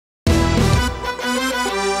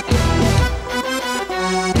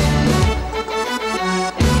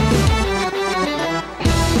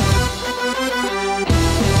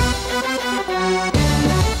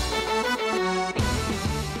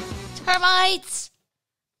Termites,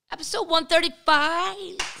 episode 135.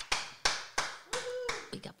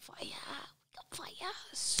 We got fire.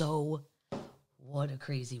 So, what a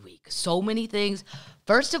crazy week. So many things.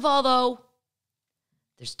 First of all, though,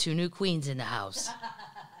 there's 2 new queens in the house.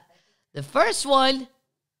 The first one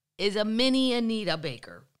is a mini Anita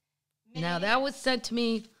Baker. Now, that was sent to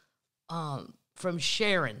me from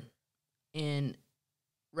Sharon in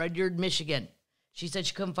Rudyard, Michigan. She said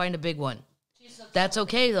she couldn't find a big one. That's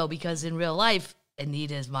okay, though, because in real life,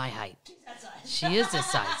 Anita is my height. She is this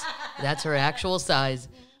size. That's her actual size.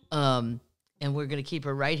 And we're going to keep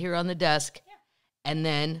her right here on the desk. Yeah. And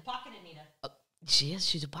then... Pocket Anita. She is.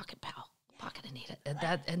 She's a pocket pal. Yeah. Pocket Anita.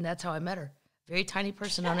 And that's how I met her. Very tiny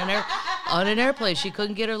person on an airplane. She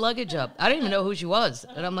couldn't get her luggage up. I didn't even know who she was.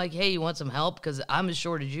 And I'm like, hey, you want some help? Because I'm as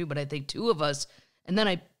short as you, but I think 2 of us. And then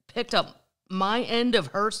I picked up my end of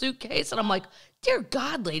her suitcase, and I'm like, dear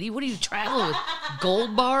God, lady, what are you traveling with?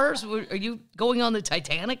 Gold bars? Are you going on the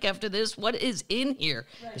Titanic after this? What is in here?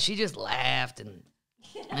 Right. She just laughed, and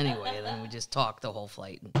anyway, and then we just talked the whole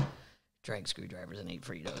flight and drank screwdrivers and ate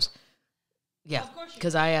Fritos. Yeah,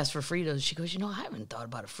 because I asked for Fritos. She goes, I haven't thought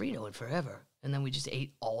about a Frito in forever. And then we just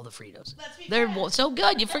ate all the Fritos. They're so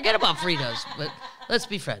good. You forget about Fritos, but let's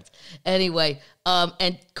be friends. Anyway,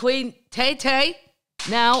 and Queen Tay.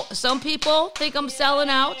 Now, some people think I'm selling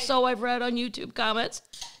out, so I've read on YouTube comments.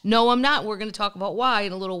 No, I'm not. We're going to talk about why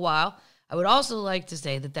in a little while. I would also like to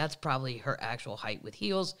say that that's probably her actual height with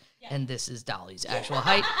heels, and this is Dolly's actual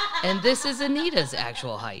height, and this is Anita's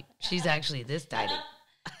actual height. She's actually this tiny.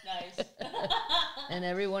 Nice. And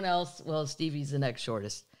everyone else, well, Stevie's the next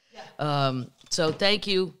shortest. Yeah. So thank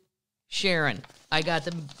you, Sharon. I got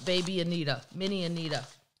the baby Anita, mini Anita.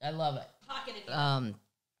 I love it. Pocket Anita.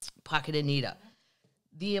 Pocket Anita.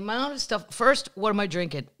 The amount of stuff. First, what am I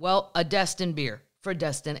drinking? Well, a Destin beer for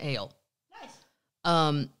Destin Ale.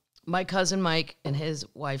 Nice. My cousin Mike and his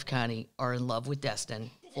wife Connie are in love with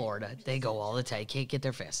Destin, Florida. They go all the time. Can't get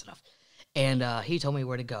there fast enough. And he told me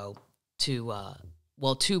where to go to,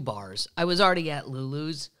 2 bars. I was already at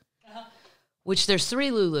LuLu's, which there's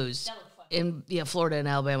 3 LuLu's in Florida and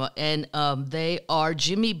Alabama. And they are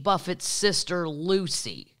Jimmy Buffett's sister,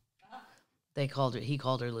 Lucy. He called her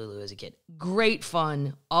LuLu as a kid. Great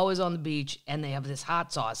fun, always on the beach, and they have this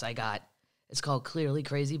hot sauce I got. It's called Clearly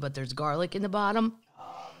Crazy, but there's garlic in the bottom.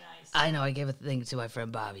 Oh, nice. I know, I gave a thing to my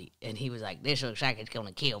friend Bobby, and he was like, this looks like it's going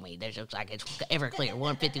to kill me. This looks like it's Everclear,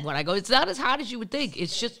 151. I go, it's not as hot as you would think.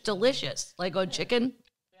 It's just delicious, like on chicken.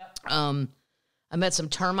 Yep. I met some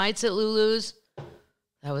termites at LuLu's.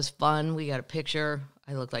 That was fun. We got a picture.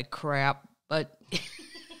 I looked like crap, but...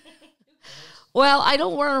 Well, I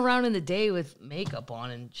don't run around in the day with makeup on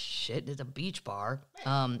and shit. It's a beach bar.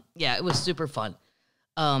 Yeah, it was super fun.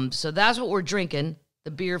 So that's what we're drinking,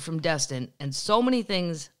 the beer from Destin. And so many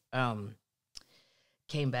things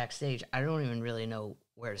came backstage. I don't even really know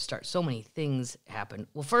where to start. So many things happened.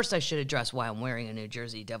 Well, first I should address why I'm wearing a New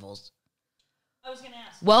Jersey Devils. I was going to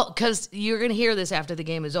ask. Well, because you're going to hear this after the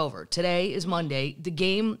game is over. Today is Monday.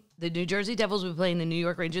 The New Jersey Devils will be playing the New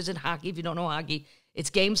York Rangers in hockey. If you don't know hockey, it's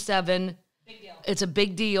Game 7. Big deal. It's a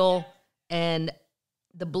big deal, and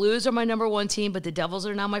the Blues are my number 1 team, but the Devils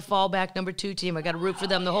are now my fallback number 2 team. I got to root for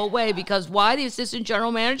them the whole way because why? The assistant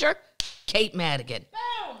general manager, Kate Madigan,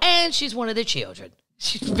 and she's one of the children.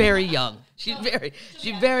 She's very young. She's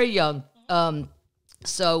very young.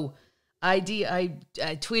 So I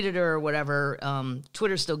tweeted her or whatever.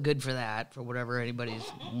 Twitter's still good for that, for whatever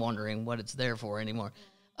anybody's wondering what it's there for anymore.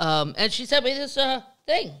 And she sent me this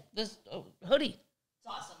thing, this hoodie.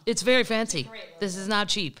 Awesome. It's very fancy. This is not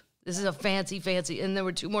cheap. This is a fancy, and there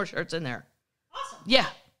were 2 more shirts in there. Awesome. Yeah.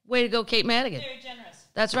 Way to go, Kate Madigan. Very generous.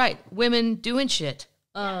 That's right. Women doing shit.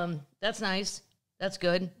 That's nice. That's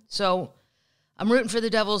good. So I'm rooting for the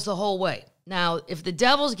Devils the whole way. Now, if the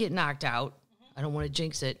Devils get knocked out, I don't want to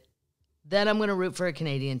jinx it, then I'm going to root for a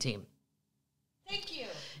Canadian team. Thank you.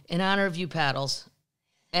 In honor of you paddles.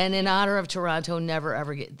 And in honor of Toronto, never,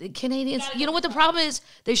 ever get... The Canadians... You know what the problem is?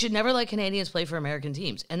 They should never let Canadians play for American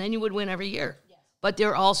teams. And then you would win every year. Yes. But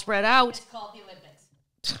they're all spread out. It's called the Olympics.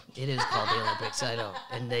 It is called the Olympics, I know.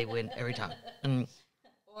 And they win every time.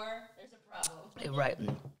 Or there's a problem. Right.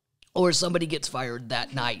 Or somebody gets fired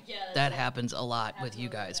that night. Yeah, that happens a lot with you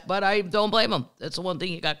guys. But I don't blame them. That's the one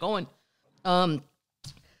thing you got going.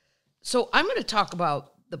 So I'm going to talk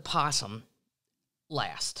about the possum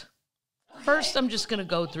last. First, I'm just going to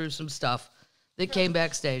go through some stuff that came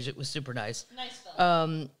backstage. It was super nice. Nice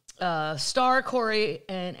film. Star, Corey,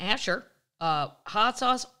 and Asher, hot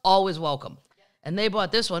sauce, always welcome. Yep. And they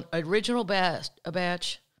bought this one, original batch,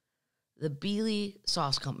 the Sealey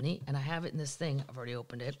Sauce Company, and I have it in this thing. I've already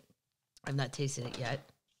opened it. I've not tasted it yet.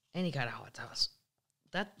 any kind of hot sauce.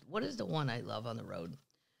 What is the one I love on the road?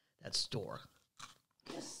 That store.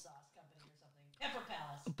 This sauce company or something. Pepper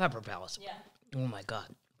Palace. Pepper Palace. Yeah. Oh my God.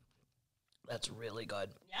 That's really good.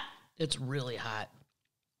 Yeah. It's really hot.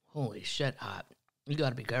 Holy shit, hot. You got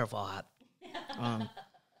to be careful, hot.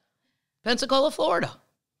 Pensacola, Florida.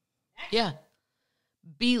 Actually, Yeah.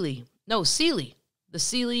 Sealey. The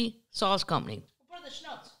Sealey Sauce Company. What are the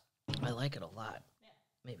schnutz? I like it a lot. Yeah.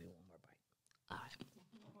 Maybe one more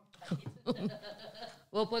bite. All right.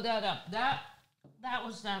 We'll put that up. That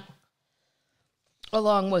was that.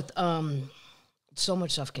 Along with so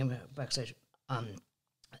much stuff came backstage.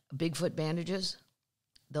 Bigfoot bandages.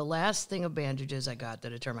 The last thing of bandages I got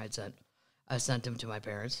that a termite sent, I sent them to my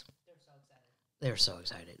parents. They're so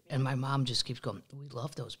excited. Yeah. And my mom just keeps going, we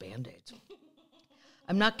love those Band-Aids.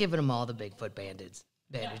 I'm not giving them all the Bigfoot bandages.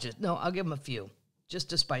 No, I'll give them a few, just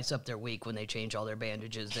to spice up their week when they change all their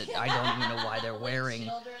bandages that I don't even know why they're wearing.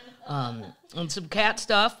 And some cat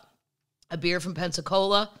stuff, a beer from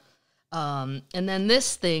Pensacola. And then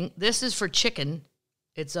this is for chicken.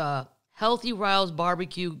 It's a healthy Riles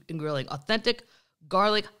barbecue and grilling, authentic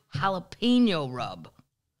garlic jalapeno rub.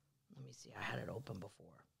 Let me see, I had it open before.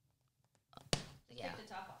 Yeah. Take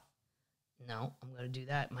the top off. No, I'm going to do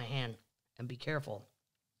that in my hand. And be careful.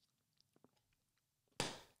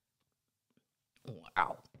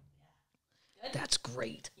 Wow. Yeah. That's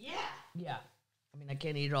great. Yeah. Yeah. I mean, I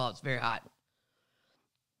can't eat it all. It's very hot.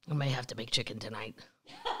 I may have to make chicken tonight.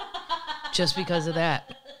 Just because of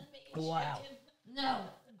that. Wow. Chicken. No,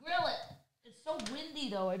 grill it. It's so windy,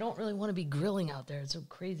 though. I don't really want to be grilling out there. It's so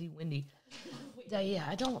crazy windy. Yeah,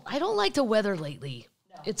 I don't like the weather lately.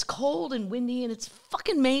 No. It's cold and windy, and it's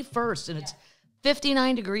fucking May 1st, and it's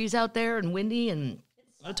 59 degrees out there and windy, and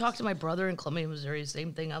I talked to my brother in Columbia, Missouri,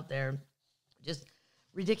 same thing out there. Just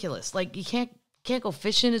ridiculous. Like, you can't go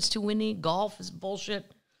fishing. It's too windy. Golf is bullshit.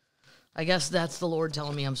 I guess that's the Lord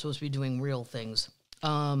telling me I'm supposed to be doing real things.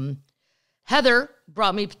 Heather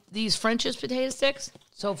brought me these French's potato sticks.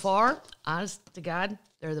 So far, honest to God,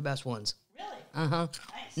 they're the best ones. Really? Uh-huh.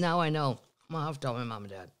 Nice. Now I know. I'll have to tell my mom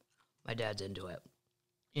and dad. My dad's into it.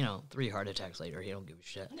 3 heart attacks later, he don't give a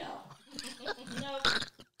shit. No. No.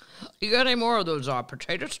 You got any more of those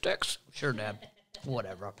potato sticks? Sure, Dad.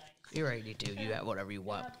 Whatever. You're 82. You have whatever you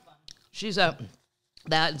want. She's that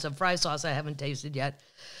and some fry sauce I haven't tasted yet.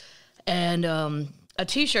 And a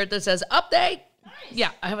T-shirt that says, update. Nice.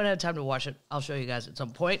 Yeah, I haven't had time to wash it. I'll show you guys at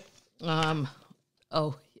some point.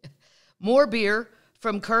 More beer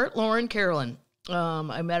from Kurt, Lauren, Carolyn.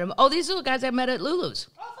 I met him. Oh, these are the guys I met at LuLu's.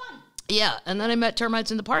 Oh, fun. Yeah, and then I met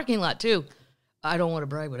termites in the parking lot, too. I don't want to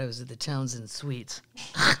brag, but I was at the Townsend Suites.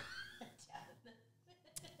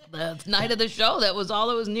 The night of the show, that was all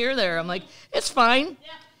that was near there. I'm like, it's fine.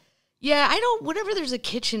 Yeah, whenever there's a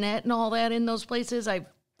kitchenette and all that in those places, I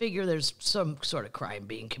figure there's some sort of crime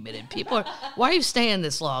being committed. People are, why are you staying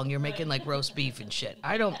this long? You're making like roast beef and shit.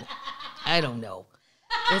 I don't know.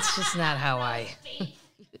 It's just not how I...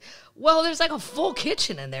 Well, there's like a full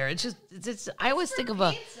kitchen in there. It's I always think of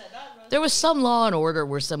there was some Law and Order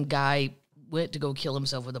where some guy went to go kill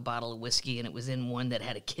himself with a bottle of whiskey, and it was in one that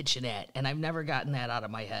had a kitchenette, and I've never gotten that out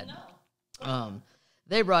of my head. No.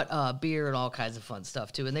 They brought beer and all kinds of fun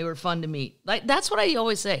stuff too, and they were fun to meet. Like, that's what I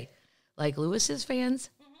always say. Like, Lewis's fans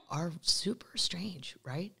are super strange,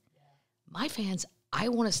 right? Yeah. My fans, I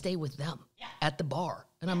want to stay with them at the bar.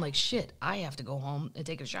 And I'm like, shit, I have to go home and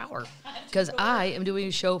take a shower because I am doing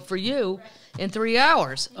a show for you in 3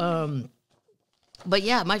 hours. But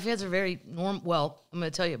yeah, my fans are very normal. Well, I'm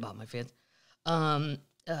going to tell you about my fans.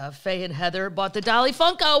 Faye and Heather bought the Dolly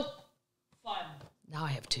Funko. Fun. Now I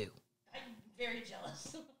have 2. I'm very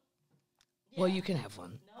jealous. Well, you can have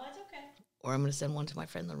one. No, it's okay. Or I'm going to send one to my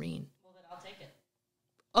friend Lorene. Well, then I'll take it.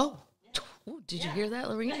 Oh. Yeah. Ooh, did you hear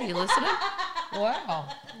that, Lorene? Are you listening? Wow.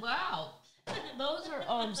 Those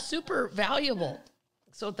are super valuable.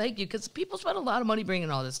 So thank you, because people spend a lot of money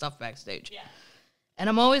bringing all this stuff backstage. Yeah. And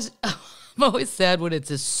I'm always sad when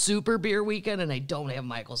it's a super beer weekend and I don't have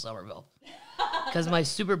Michael Somerville. Because my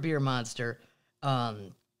super beer monster,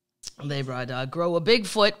 they brought Grow a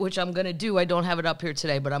Bigfoot, which I'm going to do. I don't have it up here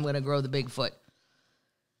today, but I'm going to grow the Bigfoot.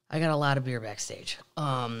 I got a lot of beer backstage.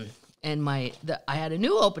 And I had a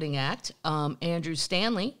new opening act, Andrew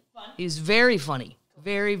Stanley. Fun. He's very funny.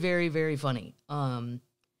 Very, very, very funny. A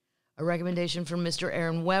recommendation from Mr.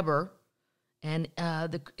 Aaron Weber, and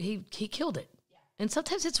he killed it. Yeah. And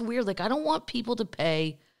sometimes it's weird. Like, I don't want people to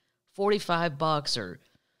pay $45 or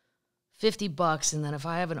 $50, and then if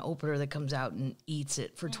I have an opener that comes out and eats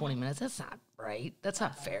it for 20 minutes, that's not right. That's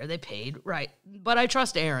not fair. They paid, right. But I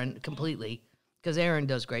trust Aaron completely because Aaron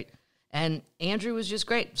does great. And Andrew was just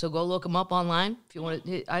great. So go look him up online if you want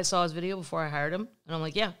to. I saw his video before I hired him, and I'm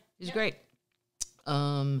like, yeah, he's great.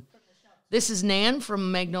 This is Nan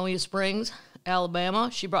from Magnolia Springs, Alabama.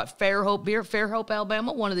 She brought Fairhope beer. Fairhope,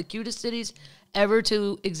 Alabama, one of the cutest cities ever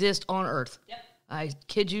to exist on Earth. Yep. I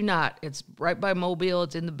kid you not. It's right by Mobile.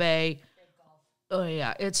 It's in the Bay. Oh,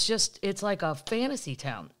 yeah. It's like a fantasy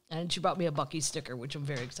town. And she brought me a Bucky sticker, which I'm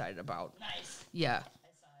very excited about. Nice. Yeah.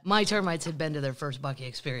 My termites had been to their first Bucky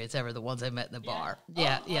experience ever, the ones I met in the bar.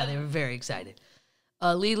 Yeah, they were very excited.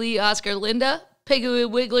 Lily, Oscar, Linda, Piggly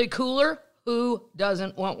Wiggly Cooler. Who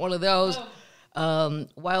doesn't want one of those?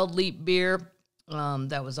 Wild Leap beer.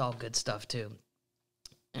 That was all good stuff, too.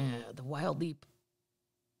 The Wild Leap.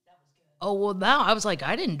 That was good. Oh, well, now I was like,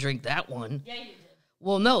 I didn't drink that one. Yeah, you did.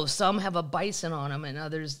 Well, no, some have a bison on them, and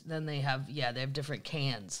others, then they have different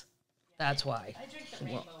cans. That's why. I drank the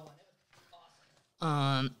rainbow one.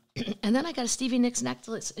 It was awesome. And then I got a Stevie Nicks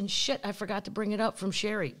necklace, and shit, I forgot to bring it up from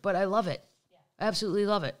Sherry, but I love it. Yeah. I absolutely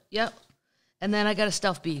love it. Yep. And then I got a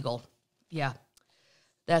stuffed beagle. Yeah.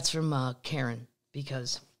 That's from Karen,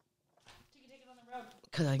 because you can take it on the road.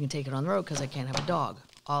 Because I can take it on the road, because I can't have a dog.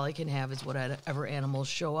 All I can have is whatever animals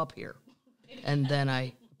show up here. And then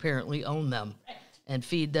I apparently own them and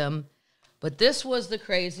feed them. But this was the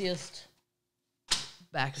craziest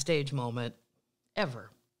backstage moment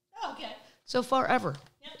ever. Oh, okay. So far ever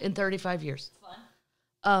in 35 years.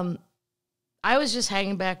 Fun. I was just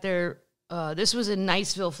hanging back there. This was in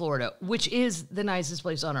Niceville, Florida, which is the nicest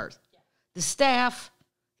place on earth. Yeah. The staff,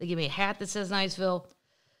 they give me a hat that says Niceville.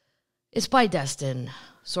 It's by Destin,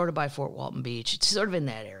 sort of by Fort Walton Beach. It's sort of in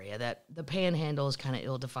that area. That the Panhandle is kind of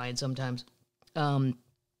ill-defined sometimes,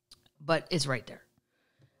 but it's right there.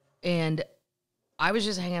 And I was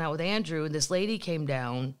just hanging out with Andrew, and this lady came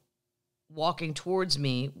down, walking towards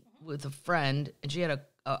me with a friend, and she had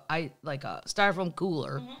a styrofoam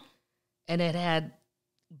cooler, and it had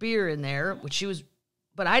beer in there, which she was,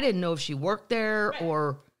 but I didn't know if she worked there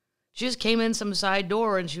or she just came in some side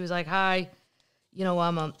door, and she was like, "Hi,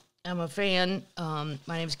 I'm a fan. My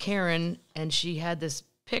name's Karen," and she had this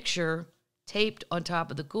picture taped on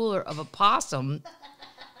top of the cooler of a possum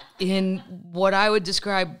in what I would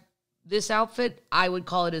describe this outfit. I would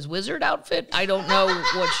call it his wizard outfit. I don't know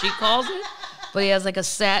what she calls it, but he has like a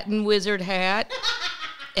satin wizard hat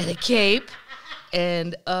and a cape.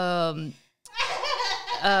 And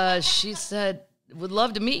she said, "Would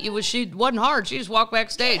love to meet you." She wasn't hard. She just walked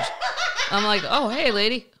backstage. I'm like, "Oh, hey,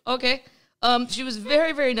 lady. Okay." She was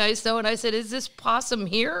very, very nice, though, and I said, "Is this possum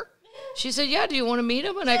here?" She said, "Yeah, do you want to meet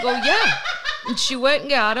him?" And I go, "Yeah." And she went and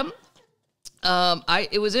got him.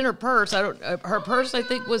 It was in her purse. Her purse, I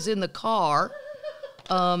think, was in the car.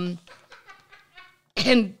 And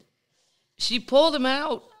she pulled him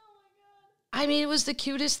out. I mean, it was the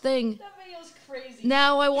cutest thing. That video's crazy.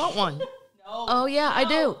 Now I want one. No. Oh, yeah, I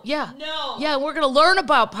do. Yeah. No. Yeah, we're going to learn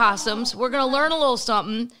about possums. We're going to learn a little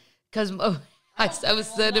something, because I was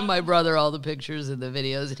sending my brother all the pictures and the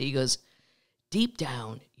videos, and he goes, "Deep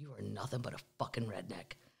down, you are nothing but a fucking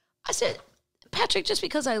redneck." I said, "Patrick, just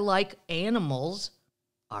because I like animals,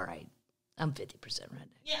 all right, I'm 50%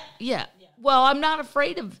 redneck." Yeah. Well, I'm not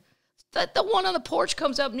afraid of that. The one on the porch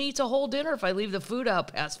comes up and eats a whole dinner if I leave the food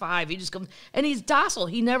out past 5. He just comes, and he's docile.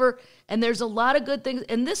 And there's a lot of good things.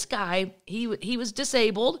 And this guy, he was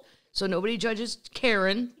disabled, so nobody judges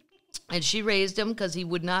Karen. And she raised him because he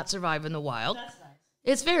would not survive in the wild. That's nice.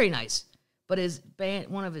 It's very nice. But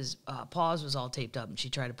one of his paws was all taped up, and she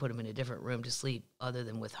tried to put him in a different room to sleep other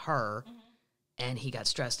than with her. Mm-hmm. And he got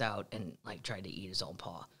stressed out and tried to eat his own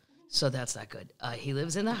paw. So that's not good. He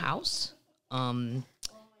lives in the house. Oh my God.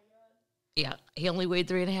 Yeah, he only weighed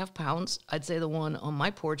 3.5 pounds. I'd say the one on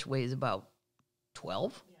my porch weighs about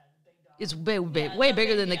 12. Yeah, big dog. It's big, way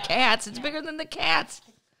bigger than the cats. It's bigger than the cats.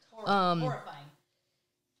 Horrifying.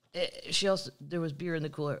 There was beer in the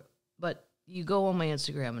cooler, but you go on my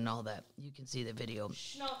Instagram and all that, you can see the video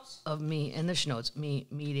of me and the Schnotes, me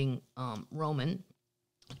meeting Roman.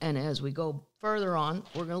 And as we go further on,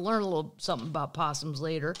 we're going to learn a little something about possums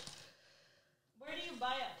later. Where do you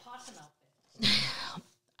buy a possum outfit?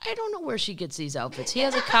 I don't know where she gets these outfits. He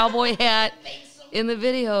has a cowboy hat. In the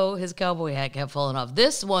video, his cowboy hat kept falling off.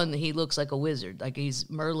 This one, he looks like a wizard, like he's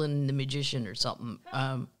Merlin the magician or something.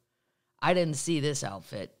 I didn't see this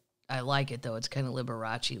outfit. I like it, though. It's kind of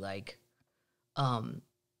Liberace-like. And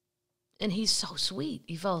he's so sweet.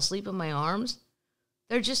 He fell asleep in my arms.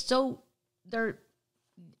 They're just so...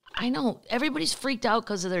 I know. Everybody's freaked out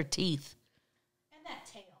because of their teeth. And that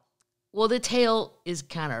tail. Well, the tail is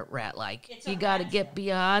kind of rat-like. You got to get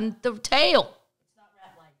beyond the tail. It's not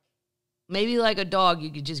rat-like. Maybe like a dog,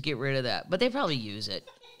 you could just get rid of that. But they probably use it.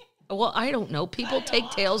 Well, I don't know. People take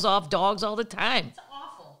tails off dogs all the time. It's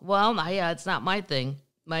awful. Well, yeah, it's not my thing.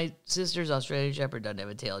 My sister's Australian Shepherd doesn't have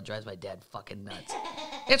a tail. It drives my dad fucking nuts.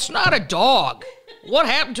 It's not a dog. What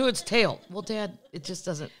happened to its tail? Well, Dad, it just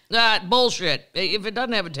doesn't. Bullshit. If it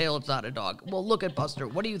doesn't have a tail, it's not a dog. Well, look at Buster.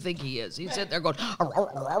 What do you think he is? He's sitting there going,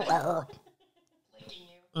 Licking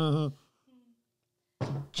you.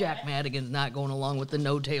 Jack Madigan's not going along with the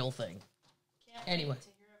no-tail thing. Can't Anyway. wait to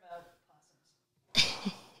hear about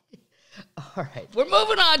possums. All right. We're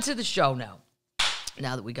moving on to the show now.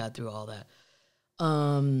 Now that we got through all that.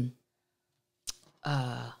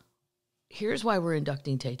 Here's why we're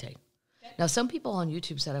inducting Tay-Tay. Now, some people on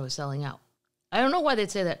YouTube said I was selling out. I don't know why they'd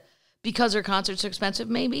say that. Because their concerts are expensive,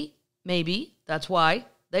 maybe. Maybe. That's why.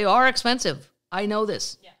 They are expensive. I know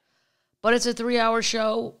this. Yeah. But it's a 3-hour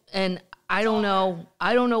show, and I don't know.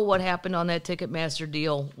 I don't know what happened on that Ticketmaster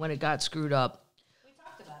deal when it got screwed up. We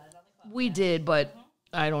talked about it on the podcast. We did, but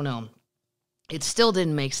I don't know. It still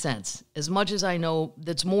didn't make sense. As much as I know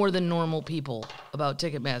that's more than normal people about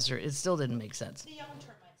Ticketmaster, it still didn't make sense. The young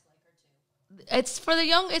termites like her too. It's for the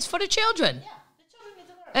young, it's for the children. Yeah, the children get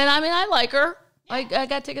to learn. And I mean, I like her. I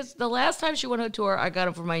got tickets. The last time she went on tour, I got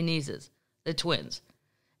them for my nieces, the twins.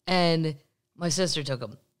 And my sister took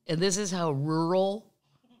them. And this is how rural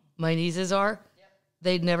my nieces are. Yep.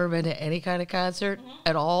 They'd never been to any kind of concert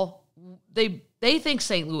at all. They think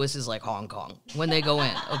St. Louis is like Hong Kong when they go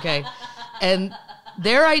in, okay? And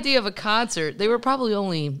their idea of a concert, they were probably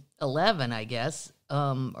only 11, I guess,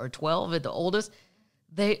 or 12 at the oldest.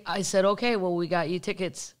 I said, okay, well, we got you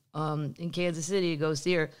tickets in Kansas City to go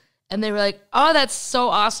see her. And they were like, oh, that's so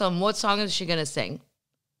awesome. What song is she going to sing?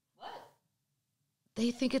 What?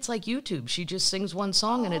 They think it's like YouTube. She just sings one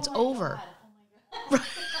song and it's over. God. Oh my God.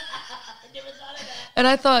 I never thought of that. And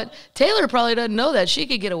I thought, Taylor probably doesn't know that. She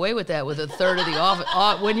could get away with that with a third of the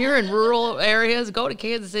office. When you're in rural areas, go to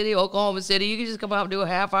Kansas City, Oklahoma City, you can just come out and do a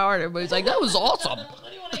half hour and everybody's like, that was awesome. What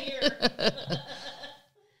do you want to hear?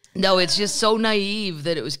 No, it's just so naive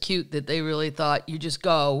that it was cute that they really thought you just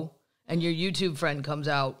go and your YouTube friend comes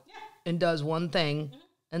out and does one thing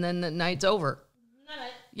and then the night's over.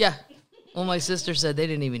 Night. Yeah. Well, my sister said they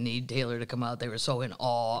didn't even need Taylor to come out. They were so in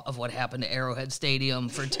awe of what happened to Arrowhead Stadium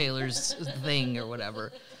for Taylor's thing or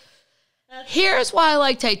whatever. Here's why I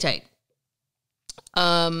like Tay-Tay.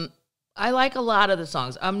 I like a lot of the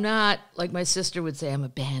songs. I'm not, like my sister would say, I'm a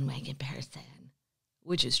bandwagon person,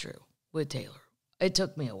 which is true with Taylor. It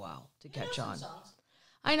took me a while to catch on. Songs.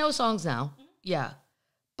 I know songs now, yeah.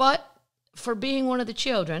 But for being one of the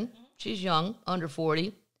children, she's young, under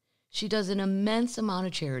 40, she does an immense amount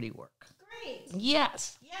of charity work. Great.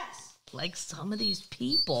 Yes. Yes. Like some of these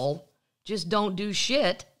people just don't do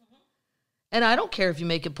shit. And I don't care if you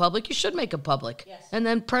make it public. You should make it public. Yes. And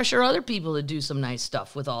then pressure other people to do some nice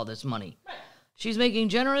stuff with all this money. Right. She's making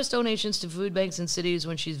generous donations to food banks and cities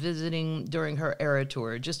when she's visiting during her Era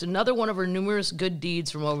tour. Just another one of her numerous good deeds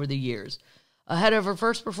from over the years. Ahead of her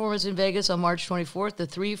first performance in Vegas on March 24th, the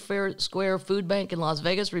 3 Square Food Bank in Las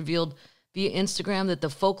Vegas revealed via Instagram that the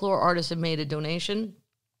folklore artist had made a donation.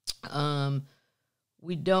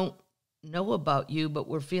 We don't know about you, but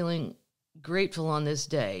we're feeling grateful on this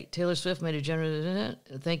day. Taylor Swift made a generous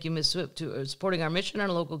thank you, Miss Swift, to supporting our mission in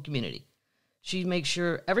our local community. She makes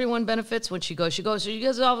sure everyone benefits when she goes. She goes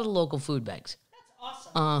to all the local food banks. That's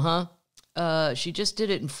awesome. She just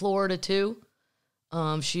did it in Florida, too.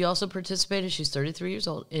 She also participated, she's 33 years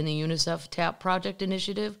old, in the UNICEF TAP Project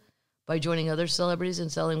initiative by joining other celebrities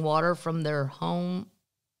and selling water from their homes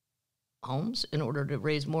in order to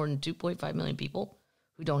raise more than 2.5 million people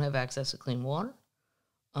who don't have access to clean water.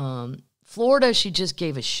 Florida, she just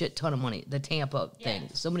gave a shit ton of money. The Tampa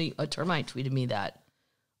thing. A termite tweeted me that.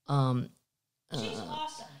 She's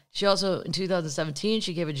awesome. She also, in 2017,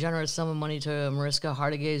 she gave a generous sum of money to Mariska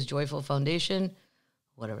Hargitay's Joyful Foundation,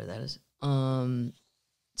 whatever that is.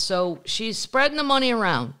 So she's spreading the money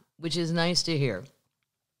around, which is nice to hear.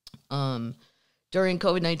 During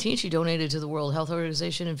COVID-19, she donated to the World Health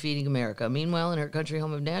Organization and Feeding America. Meanwhile, in her country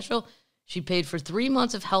home of Nashville, she paid for 3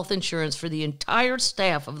 months of health insurance for the entire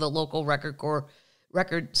staff of the local record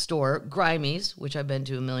store, Grimey's, which I've been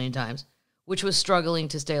to a million times, which was struggling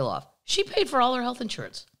to stay aloft. She paid for all her health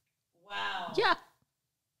insurance. Wow. Yeah.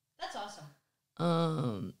 That's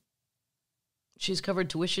awesome. She's covered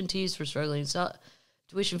tuition fees for struggling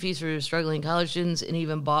college students and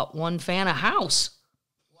even bought one fan a house.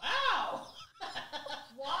 Wow.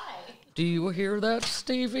 Why? Do you hear that,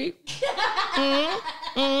 Stevie?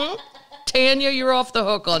 Tanya, you're off the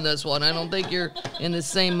hook on this one. I don't think you're in the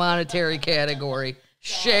same monetary category.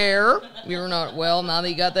 Cher, you're not. Well, now that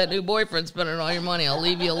you got that new boyfriend spending all your money, I'll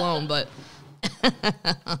leave you alone. But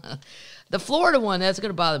The Florida one, that's going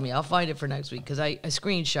to bother me. I'll find it for next week because I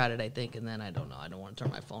screenshot it, I think, and then I don't know. I don't want to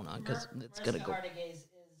turn my phone on because it's going to go. Hardigaze is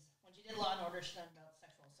when she did Law and Order, she done about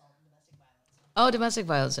sexual assault and domestic violence. Oh, domestic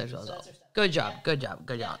violence, sexual assault. That's her stuff. Good job, Yeah. good job,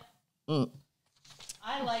 good job.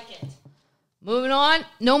 I like it. Moving on.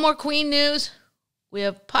 No more Queen news. We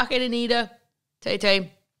have Pocket Anita,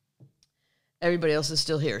 Tay-Tay. Everybody else is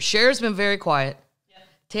still here. Cher's been very quiet. Yep.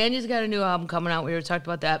 Tanya's got a new album coming out. We already talked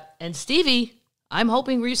about that. And Stevie, I'm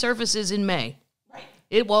hoping resurfaces in May. Right.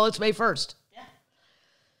 It's May 1st. Yeah.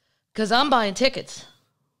 Because I'm buying tickets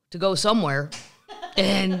to go somewhere.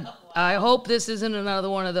 And I hope this isn't another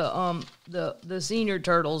one of the senior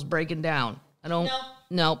turtles breaking down. No. It's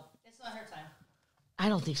not her time. I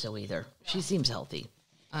don't think so either. She seems healthy.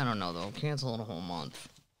 I don't know, though. Canceling a whole month.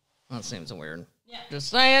 That seems weird. Yeah. Just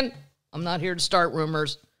saying. I'm not here to start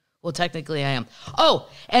rumors. Well, technically I am. Oh,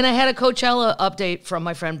 and I had a Coachella update from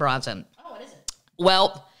my friend Bronson. Oh, what is it?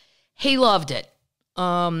 Well, he loved it.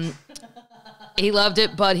 He loved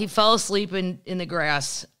it, but he fell asleep in the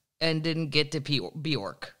grass and didn't get to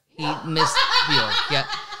Bjork. He missed Bjork, yeah.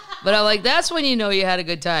 But I'm like, that's when you know you had a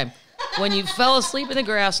good time. When you fell asleep in the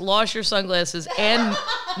grass, lost your sunglasses, and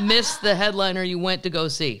missed the headliner you went to go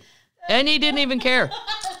see. And he didn't even care.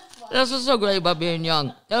 That's what's so great about being young.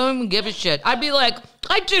 I don't even give a shit. I'd be like,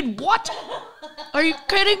 I did what? Are you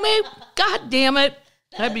kidding me? God damn it.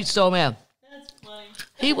 I'd be so mad. That's funny.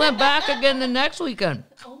 He went back again the next weekend.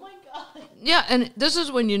 Oh my God. Yeah, and this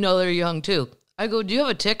is when you know they're young, too. I go, do you have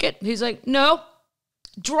a ticket? He's like, no.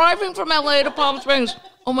 Driving from LA to Palm Springs.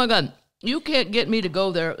 Oh, my God. You can't get me to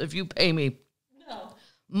go there if you pay me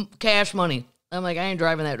cash money. I'm like, I ain't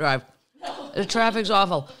driving that drive. No. The traffic's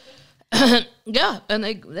awful. Yeah, and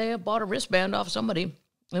they bought a wristband off somebody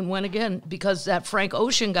and went again because that Frank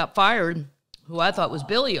Ocean got fired, who I thought was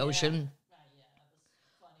Billy Ocean. Yeah, that was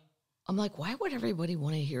funny. I'm like, why would everybody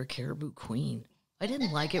want to hear Caribou Queen? I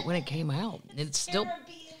didn't like it when it came out. It's still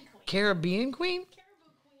Caribbean Queen?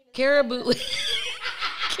 Caribou.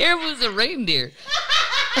 Caribou's a reindeer.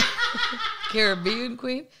 Caribbean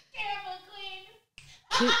Queen?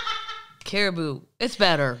 Caribou. It's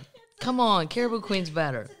better. Come on, Caribou Queen's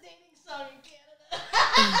better. It's a dating song in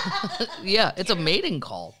Canada. Yeah, it's a mating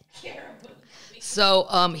call.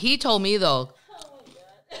 So he told me, though,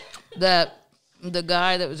 that the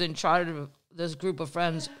guy that was in charge of this group of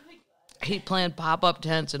friends, he planned pop-up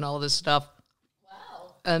tents and all this stuff.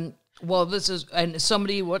 Wow. And, well, and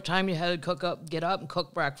somebody, what time you had to get up and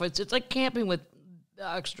cook breakfast. It's like camping with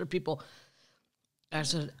extra people. I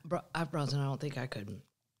said, Bronson, I don't think I could.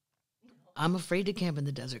 I'm afraid to camp in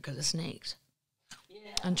the desert because of snakes.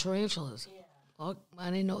 Yeah. And tarantulas. Yeah. Oh, I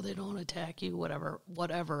didn't know they don't attack you, whatever,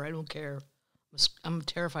 I don't care. I'm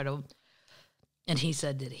terrified of them. And he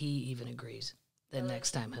said that he even agrees that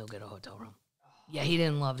next time he'll get a hotel room. Yeah, he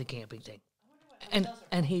didn't love the camping thing.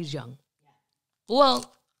 And he's young. Yeah.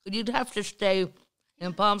 Well, you'd have to stay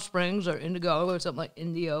in Palm Springs or Indigo or something like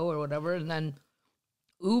Indio or whatever, and then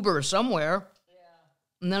Uber somewhere,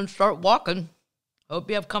 and then start walking. Hope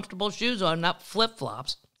you have comfortable shoes on, not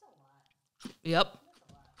flip-flops. Yep.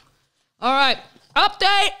 All right,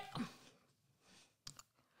 update.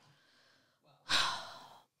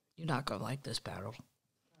 You're not going to like this, battle.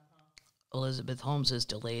 Elizabeth Holmes has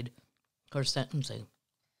delayed her sentencing.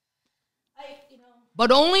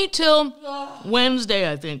 But only till Wednesday,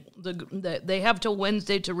 I think. They have till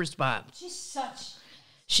Wednesday to respond.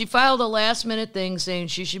 She filed a last-minute thing saying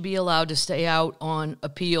she should be allowed to stay out on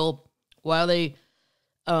appeal while they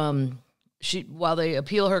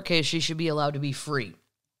appeal her case. She should be allowed to be free.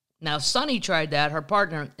 Now, Sonny tried that, her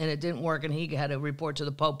partner, and it didn't work, and he had to report to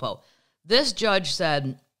the Popo. This judge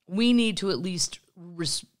said, we need to at least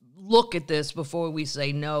look at this before we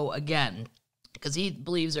say no again, because he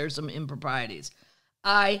believes there's some improprieties.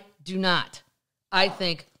 I do not. I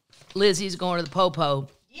think Lizzie's going to the Popo.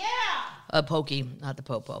 Yeah. Pokey, not the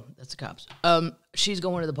Popo. That's the cops. She's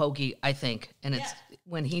going to the Pokey, I think, and it's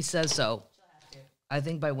when he says so. I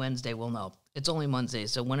think by Wednesday we'll know. It's only Monday,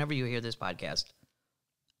 so whenever you hear this podcast,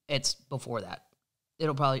 it's before that.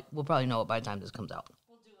 We'll probably know it by the time this comes out.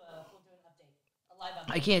 We'll do an update, a live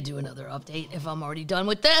update. I can't do another update if I'm already done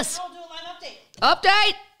with this. We'll do a live update.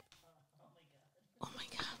 Update. Oh my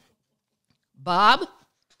God. Bob,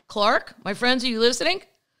 Clark, my friends, are you listening?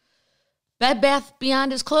 Bed Bath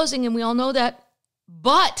Beyond is closing, and we all know that.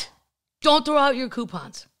 But don't throw out your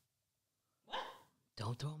coupons. What?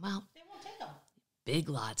 Don't throw them out. They won't take them. Big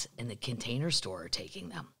Lots and the Container Store are taking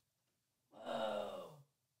them. Whoa.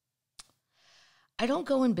 I don't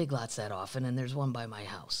go in Big Lots that often, and there's one by my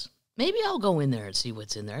house. Maybe I'll go in there and see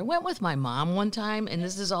what's in there. I went with my mom one time, and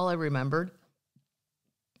this is all I remembered.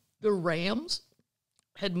 The Rams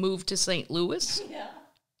had moved to St. Louis. Yeah.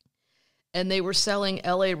 And they were selling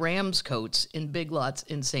LA Rams coats in Big Lots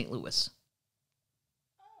in St. Louis.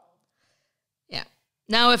 Oh. Yeah.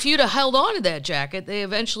 Now, if you'd have held on to that jacket, they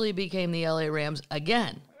eventually became the LA Rams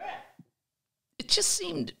again. Right. It just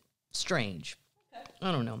seemed strange. Okay.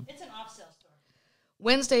 I don't know. It's an off-sale store.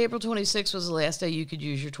 Wednesday, April 26th was the last day you could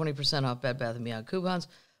use your 20% off Bed Bath & Beyond coupons.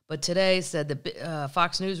 But today said that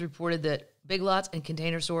Fox News reported that Big Lots and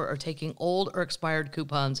Container Store are taking old or expired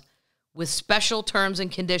coupons with special terms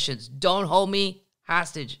and conditions. Don't hold me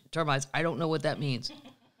hostage, Termites. I don't know what that means.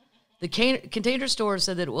 The Container Store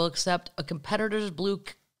said that it will accept a competitor's blue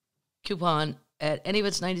coupon at any of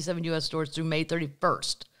its 97 U.S. stores through May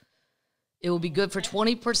 31st. It will be good for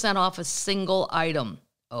 20% off a single item.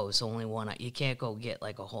 Oh, it's only one. You can't go get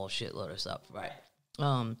like a whole shitload of stuff. Right.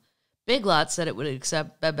 Big Lots said it would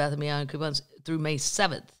accept Bed Bath & Beyond coupons through May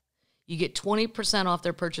 7th. You get 20% off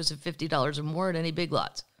their purchase of $50 or more at any Big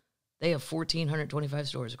Lots. They have 1,425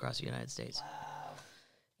 stores across the United States. Wow.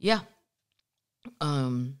 Yeah.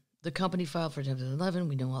 The company filed for Chapter 11.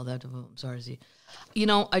 We know all that. I'm sorry. See. You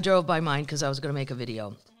know, I drove by mine because I was going to make a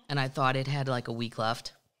video, and I thought it had like a week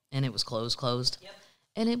left, and it was closed. Yep.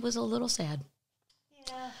 And it was a little sad.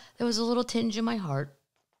 Yeah. There was a little tinge in my heart.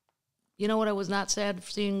 You know what I was not sad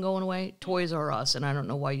for seeing going away? Toys R Us, and I don't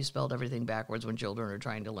know why you spelled everything backwards when children are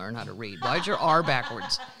trying to learn how to read. Why's your R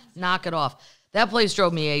backwards? Knock it off. That place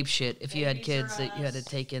drove me ape shit if you had kids that you had to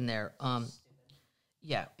take in there.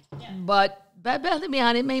 Yeah. But Bed Bath &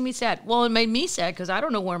 Beyond, it made me sad. Well, it made me sad because I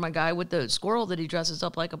don't know where my guy with the squirrel that he dresses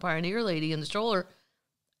up like a pioneer lady in the stroller.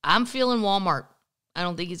 I'm feeling Walmart. I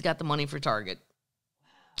don't think he's got the money for Target.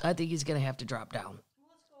 I think he's going to have to drop down.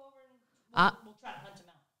 Well, let's go over and we'll try to hunt him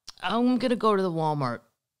out. I'm going to go to the Walmart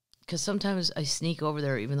because sometimes I sneak over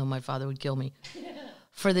there even though my father would kill me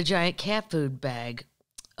for the giant cat food bag.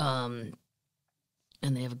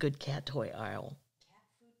 And they have a good cat toy aisle. Cat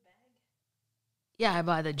food bag? Yeah, I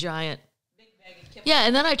buy the giant. Big bag of Yeah,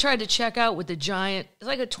 and then I tried to check out with the giant, it's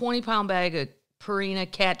like a 20-pound bag of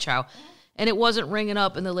Purina cat chow. And it wasn't ringing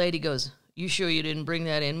up, and the lady goes, "You sure you didn't bring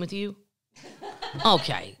that in with you?"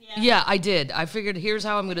 Okay. Yeah, I did. I figured here's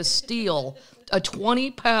how I'm going to steal a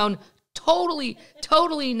 20-pound,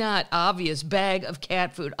 totally not obvious bag of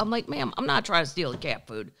cat food. I'm like, ma'am, I'm not trying to steal the cat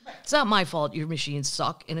food. It's not my fault your machines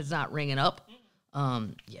suck and it's not ringing up.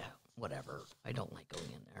 Yeah, whatever. I don't like going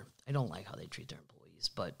in there. I don't like how they treat their employees,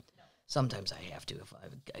 but sometimes I have to if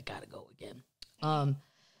I got to go again.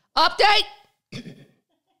 Update!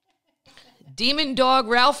 Demon dog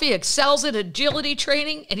Ralphie excels at agility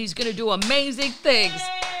training, and he's going to do amazing things.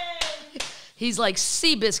 Yay! He's like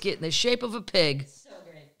Seabiscuit in the shape of a pig. So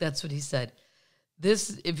great. That's what he said.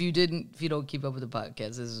 This, if you don't keep up with the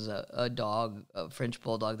podcast, this is a dog, a French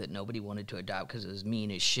bulldog that nobody wanted to adopt because it was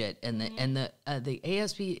mean as shit. And the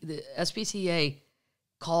SPCA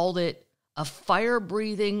called it a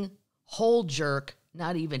fire-breathing whole jerk,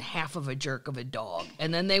 not even half of a jerk of a dog.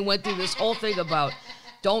 And then they went through this whole thing about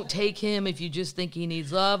don't take him if you just think he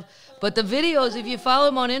needs love. But the videos, if you follow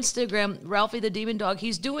him on Instagram, Ralphie the Demon Dog,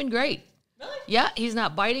 he's doing great. Really? Yeah, he's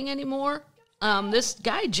not biting anymore. This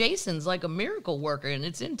guy, Jason's like a miracle worker, and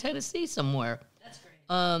it's in Tennessee somewhere. That's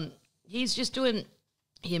great.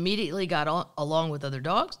 He immediately got along with the other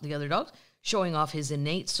dogs, showing off his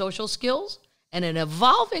innate social skills and an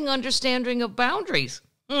evolving understanding of boundaries.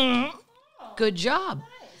 Mm-hmm. Oh, good job.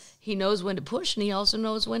 nice. He knows when to push, and he also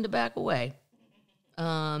knows when to back away.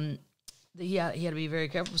 He had to be very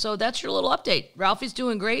careful. So that's your little update. Ralphie's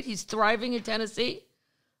doing great. He's thriving in Tennessee,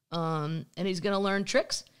 and he's going to learn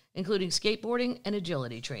tricks, including skateboarding and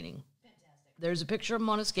agility training. Fantastic. There's a picture of him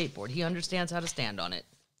on a skateboard. He understands how to stand on it.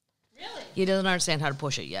 Really? He doesn't understand how to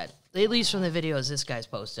push it yet, at least from the videos this guy's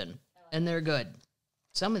posting, and they're good.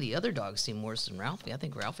 Some of the other dogs seem worse than Ralphie. I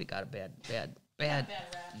think Ralphie got a bad. Rap.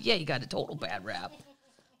 Yeah, he got a total bad rap.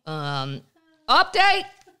 Update!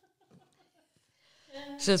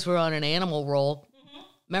 Since we're on an animal roll,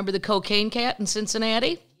 remember the cocaine cat in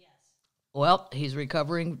Cincinnati? Yes. Well, he's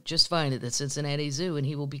recovering just fine at the Cincinnati Zoo, and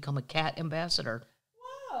he will become a cat ambassador.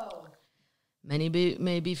 Whoa. Many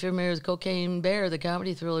may be familiar with Cocaine Bear, the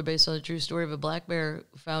comedy thriller based on the true story of a black bear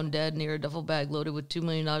found dead near a duffel bag loaded with $2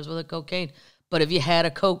 million worth of cocaine. But have you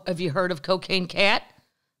heard of Cocaine Cat?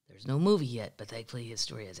 There's no movie yet, but thankfully his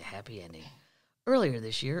story has a happy ending. Earlier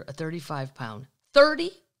this year, a 35-pound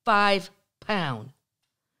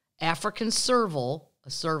African serval,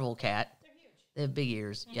 a serval cat, They're huge. they have big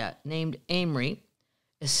ears, named Amory,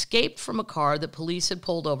 escaped from a car that police had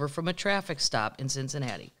pulled over from a traffic stop in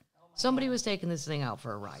Cincinnati. Somebody was taking this thing out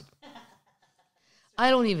for a ride.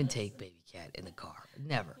 I don't even take baby cat in the car.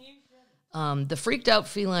 Never. The freaked out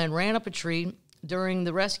feline ran up a tree During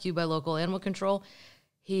the rescue by local animal control,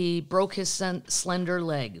 he broke his slender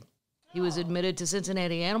leg. He was admitted to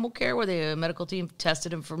Cincinnati Animal Care, where the medical team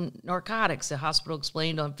tested him for narcotics. The hospital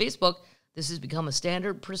explained on Facebook, this has become a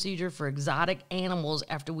standard procedure for exotic animals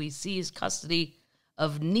after we seized custody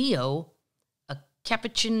of Neo, a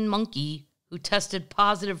capuchin monkey who tested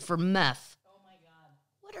positive for meth. Oh, my God.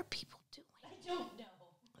 What are people doing? I don't know.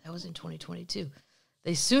 That was in 2022.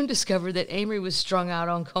 They soon discovered that Amory was strung out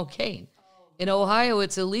on cocaine. In Ohio,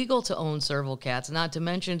 it's illegal to own serval cats, not to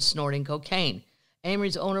mention snorting cocaine.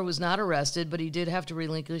 Amory's owner was not arrested, but he did have to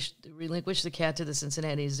relinquish the cat to the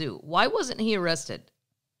Cincinnati Zoo. Why wasn't he arrested?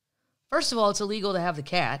 First of all, it's illegal to have the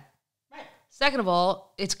cat. Right. Second of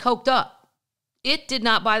all, it's coked up. It did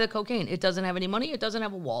not buy the cocaine. It doesn't have any money. It doesn't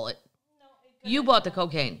have a wallet. No, it You bought the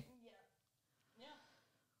cocaine. Yeah.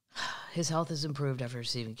 His health has improved after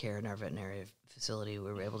receiving care in our veterinary facility.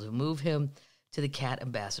 We were able to move him to the Cat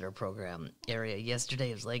Ambassador Program area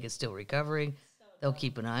yesterday. His leg is still recovering. They'll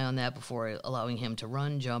keep an eye on that before allowing him to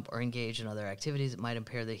run, jump, or engage in other activities that might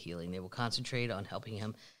impair the healing. They will concentrate on helping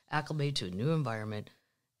him acclimate to a new environment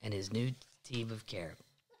and his new team of care.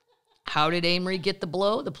 How did Amory get the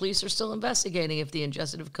blow? The police are still investigating if the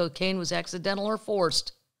ingestion of cocaine was accidental or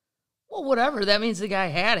forced. Well, whatever. That means the guy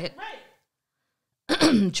had it.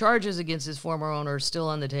 Right. Charges against his former owner are still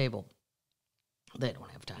on the table. They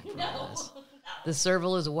don't have time for all this. The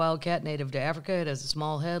serval is a wild cat native to Africa. It has a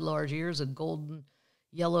small head, large ears, a golden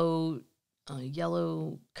yellow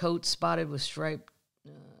coat spotted with striped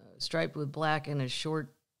with black, and a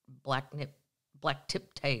short black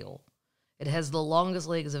tip tail. It has the longest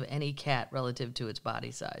legs of any cat relative to its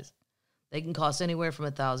body size. They can cost anywhere from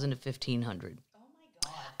 $1,000 to $1,500. Oh, my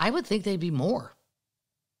God. I would think they'd be more.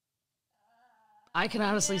 I can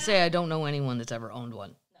honestly say I don't know anyone that's ever owned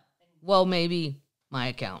one. No. Well, maybe my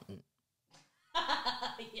accountant, Yeah.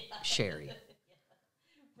 Sherry.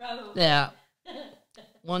 Probably. Yeah.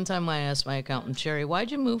 One time I asked my accountant, Sherry,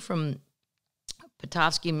 why'd you move from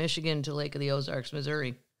Petoskey, Michigan to Lake of the Ozarks,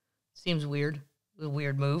 Missouri? Seems weird. A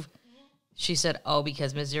weird move. She said, oh,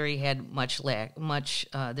 because Missouri had their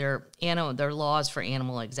laws for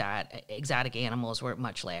exotic animals were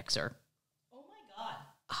much laxer. Oh, my God.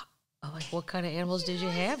 I'm like, what kind of animals did you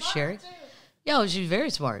have, Smart, Sherry? too. Yeah, she's very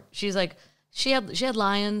smart. She's like, she had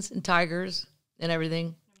lions and tigers and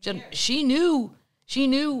everything. She knew,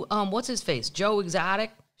 what's his face? Joe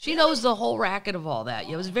Exotic. She knows the whole racket of all that.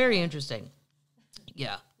 Yeah, it was very interesting.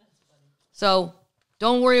 Yeah. So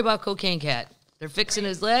don't worry about Cocaine Cat. They're fixing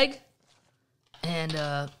his leg, and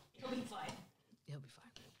He'll be fine. he'll be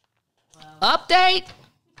fine. Wow. Update.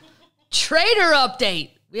 Trader update.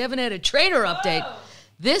 We haven't had a trader update. Whoa.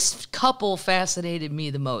 This couple fascinated me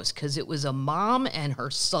the most because it was a mom and her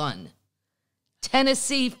son.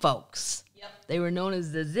 Tennessee folks. Yep. They were known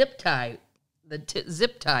as the zip tie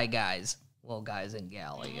guys. Well, guys and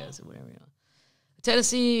gal, I guess, or whatever you know. A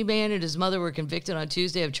Tennessee man and his mother were convicted on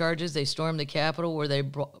Tuesday of charges. They stormed the Capitol, where they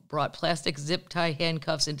brought plastic zip tie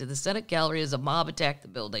handcuffs into the Senate gallery as a mob attacked the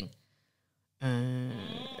building.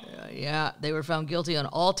 Yeah, they were found guilty on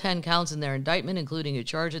all 10 counts in their indictment, including a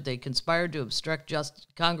charge that they conspired to obstruct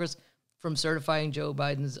Congress from certifying Joe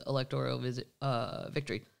Biden's electoral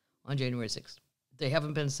victory on January 6th. They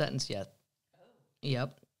haven't been sentenced yet.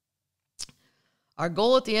 Yep. Our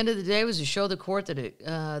goal at the end of the day was to show the court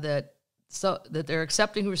that they're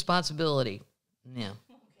accepting responsibility. Yeah,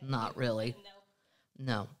 not really.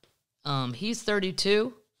 No. He's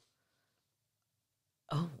 32.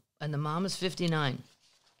 Oh, and the mom is 59. Wow.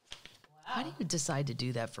 How do you decide to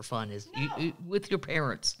do that for fun? With your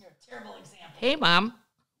parents? You're a terrible example. Hey, Mom,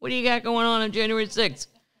 what do you got going on January 6th?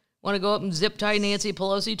 Want to go up and zip tie Nancy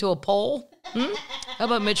Pelosi to a pole? How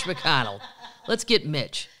about Mitch McConnell? Let's get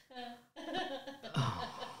Mitch. Oh,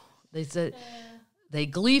 they said they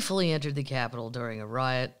gleefully entered the Capitol during a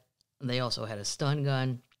riot. They also had a stun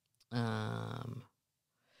gun.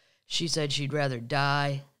 She said she'd rather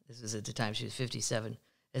die. This was at the time she was 57.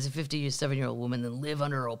 As a 57-year-old woman than live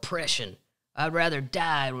under oppression. I'd rather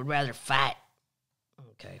die. I would rather fight.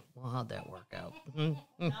 Okay, well, how'd that work out?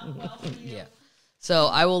 Yeah. So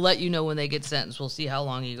I will let you know when they get sentenced. We'll see how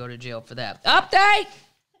long you go to jail for that. Update!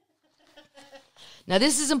 Now,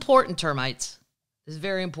 this is important, termites. This is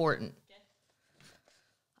very important.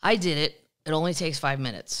 I did it. It only takes 5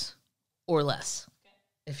 minutes or less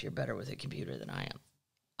if you're better with a computer than I am.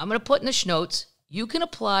 I'm going to put in the notes. You can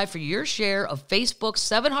apply for your share of Facebook's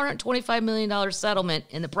 $725 million settlement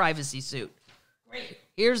in the privacy suit. Great.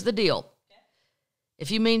 Here's the deal.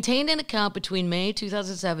 If you maintained an account between May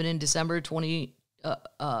 2007 and December of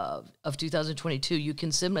 2022, you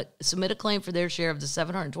can submit a claim for their share of the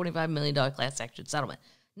 $725 million class action settlement.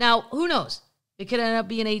 Now, who knows? It could end up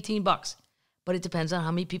being $18, but it depends on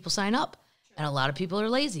how many people sign up. Sure. And a lot of people are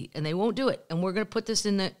lazy and they won't do it. And we're going to put this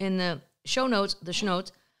in the show notes,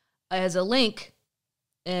 as a link.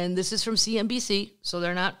 And this is from CNBC, so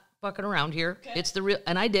they're not fucking around here. Okay. It's the real,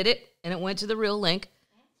 and I did it, and it went to the real link.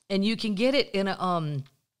 And you can get it in a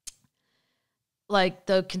like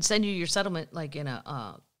they can send you your settlement like in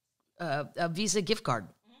a Visa gift card.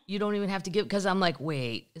 You don't even have to give, because I'm like,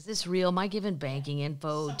 wait, is this real? Am I giving banking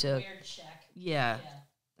info Some to? Weird check. Yeah.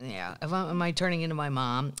 Am I turning into my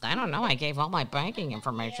mom? I don't know. I gave all my banking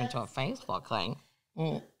information to a Facebook thing. I don't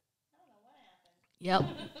know what happened. Yep.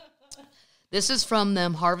 This is from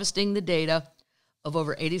them harvesting the data of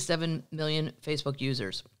over 87 million Facebook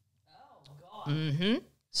users. Oh God. Mm-hmm.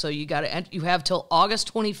 So you have till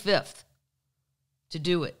August 25th to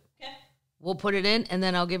do it. Okay. We'll put it in, and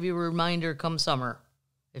then I'll give you a reminder come summer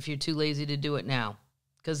if you're too lazy to do it now.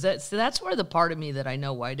 Because that's where the part of me that I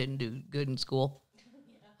know why I didn't do good in school. Yeah.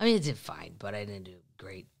 I mean, it did fine, but I didn't do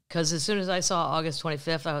great. Because as soon as I saw August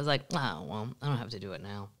 25th, I was like, oh, well, I don't have to do it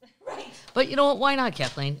now. Right. But you know what? Why not,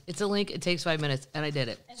 Kathleen? It's a link. It takes 5 minutes, and I did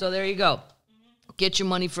it. So there you go. Mm-hmm. Get your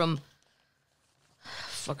money from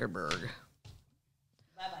Fuckerberg.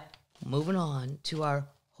 Bye-bye. Moving on to our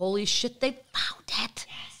holy shit, they found it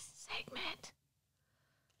segment.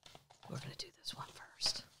 We're going to do this one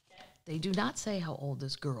first. Okay. They do not say how old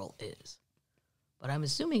this girl is, but I'm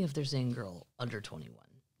assuming if they're saying girl, under 21.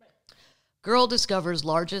 Right. Girl discovers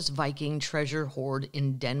largest Viking treasure hoard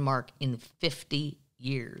in Denmark in 50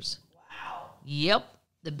 years. Wow. Yep.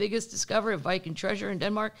 The biggest discovery of Viking treasure in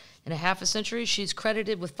Denmark in a half a century. She's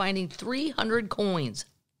credited with finding 300 coins.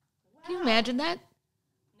 Wow. Can you imagine that?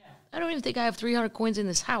 No. I don't even think I have 300 coins in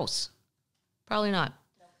this house. Probably not.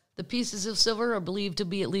 No. The pieces of silver are believed to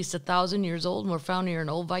be at least 1,000 years old and were found near an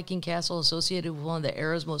old Viking castle associated with one of the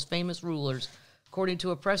era's most famous rulers. According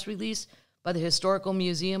to a press release by the Historical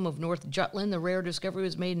Museum of North Jutland, the rare discovery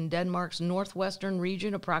was made in Denmark's northwestern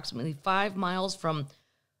region, approximately 5 miles from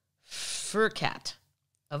Furkat,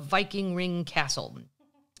 a Viking ring castle. Wow.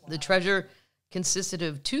 The treasure consisted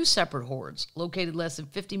of 2 separate hoards located less than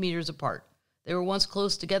 50 meters apart. They were once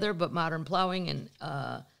close together, but modern plowing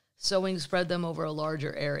and sowing spread them over a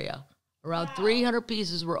larger area. Around 300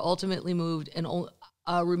 pieces were ultimately moved and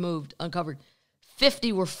removed, uncovered.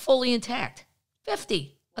 50 were fully intact.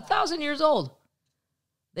 50, 1,000 years old.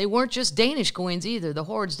 They weren't just Danish coins either. The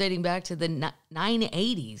hoards dating back to the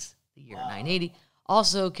 980s, the year 980,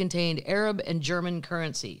 also contained Arab and German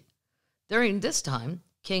currency. During this time,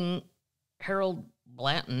 King Harold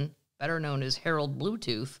Blanton, better known as Harold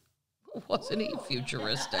Bluetooth, wasn't he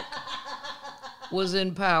futuristic, was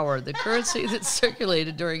in power. The currency that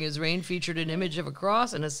circulated during his reign featured an image of a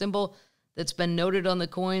cross and a symbol that's been noted on the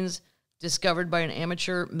coins discovered by an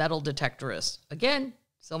amateur metal detectorist. Again,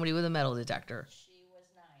 somebody with a metal detector. She was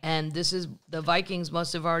nice. And this is, the Vikings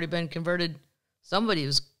must have already been converted. Somebody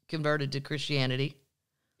was converted to Christianity.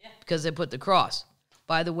 Yeah. Because they put the cross.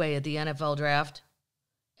 By the way, at the NFL draft,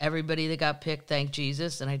 everybody that got picked thanked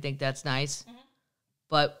Jesus, and I think that's nice. Mm-hmm.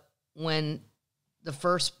 But when the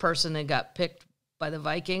first person that got picked by the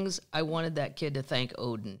Vikings, I wanted that kid to thank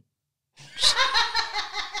Odin.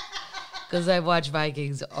 Because I watch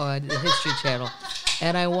Vikings on the History Channel.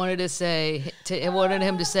 And I wanted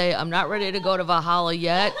him to say, I'm not ready to go to Valhalla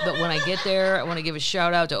yet, but when I get there, I want to give a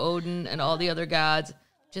shout out to Odin and all the other gods,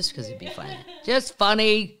 just because it'd be funny. Just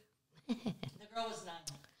funny. The girl was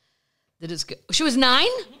 9. She was 9?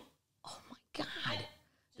 Mm-hmm. Oh my God.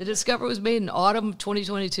 The discovery was made in autumn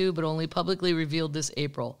 2022, but only publicly revealed this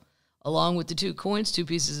April. Along with the 2 coins, 2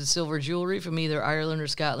 pieces of silver jewelry from either Ireland or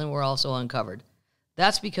Scotland were also uncovered.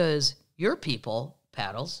 That's because your people,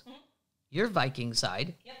 Paddles, your Viking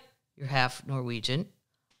side, yep, you're half Norwegian,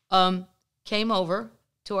 came over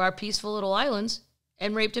to our peaceful little islands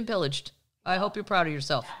and raped and pillaged. I hope you're proud of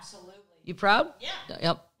yourself. Absolutely. You proud? Yeah.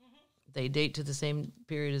 Yep. Mm-hmm. They date to the same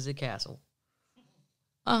period as the castle.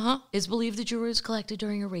 It's believed the jewelry was collected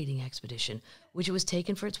during a raiding expedition, which was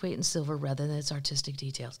taken for its weight in silver rather than its artistic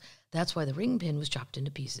details. That's why the ring pin was chopped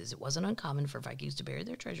into pieces. It wasn't uncommon for Vikings to bury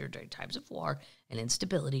their treasure during times of war and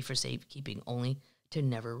instability for safekeeping, only to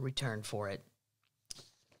never return for it.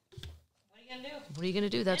 What are you going to do? What are you going to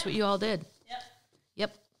do? That's what you all did.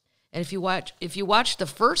 Yep. And if you watch the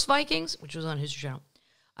first Vikings, which was on History Channel,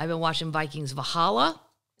 I've been watching Vikings Valhalla.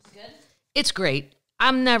 It's good? It's great.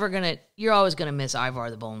 You're always going to miss Ivar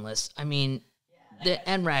the Boneless. I mean,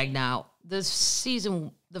 and Ragnar.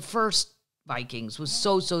 The first Vikings was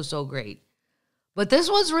so great. But this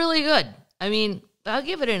one's really good. I mean, I'll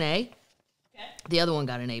give it an A. Okay. The other one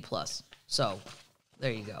got an A+. So,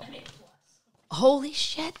 there you go. An A+. Holy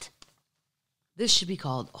shit. This should be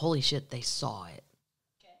called, holy shit, they saw it.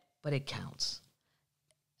 Okay. But it counts.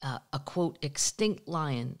 A, quote, extinct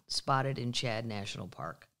lion spotted in Chad National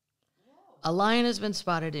Park. Whoa. A lion has been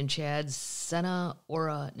spotted in Chad's Sena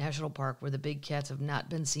Ora National Park, where the big cats have not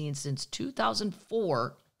been seen since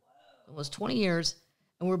 2004, almost 20 years,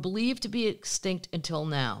 and were believed to be extinct until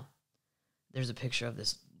now. There's a picture of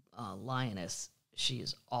this lioness. She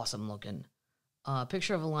is awesome looking. A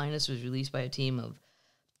picture of a lioness was released by a team of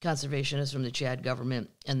conservationists from the Chad government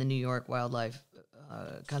and the New York Wildlife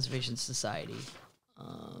Conservation Society.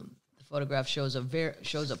 The photograph shows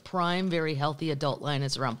a prime, very healthy adult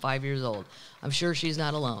lioness around 5 years old. I'm sure she's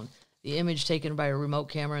not alone. The image taken by a remote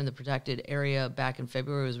camera in the protected area back in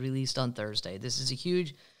February was released on Thursday. This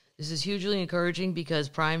is hugely encouraging because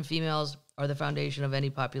prime females are the foundation of any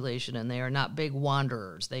population, and they are not big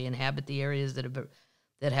wanderers. They inhabit the areas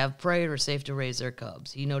that have prey or are safe to raise their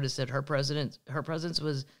cubs. He noticed that her presence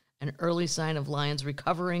was an early sign of lions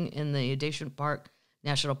recovering in the Adjacent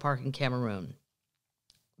National Park in Cameroon.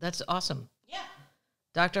 That's awesome. Yeah.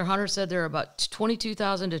 Dr. Hunter said there are about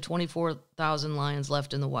 22,000 to 24,000 lions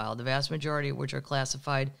left in the wild, the vast majority of which are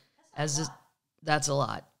classified that's a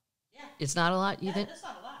lot. Yeah. It's not a lot, you think? That's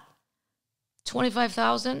not a lot.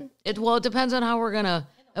 25,000? It depends on how we're going to,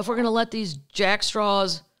 if we're going to let these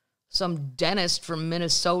jackstraws, some dentist from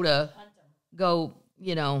Minnesota, go,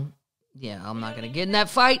 I'm not going to get in that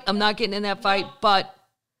fight. I'm not getting in that fight, but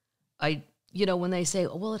when they say,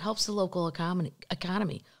 well, it helps the local economy,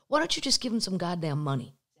 why don't you just give them some goddamn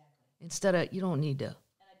money? Exactly. Instead of, you don't need to. And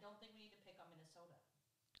I don't think we need to pick on Minnesota.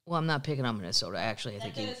 Well, I'm not picking on Minnesota, actually.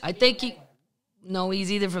 No,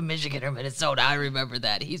 he's either from Michigan or Minnesota. I remember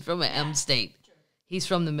that. He's from an M state. True. He's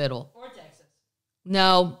from the middle. Or Texas.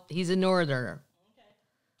 No, he's a northerner. Okay.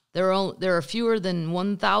 There are fewer than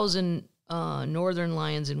 1,000 northern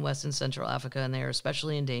lions in West and Central Africa, and they are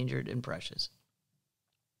especially endangered and precious.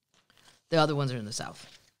 The other ones are in the south.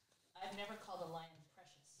 I've never called a lion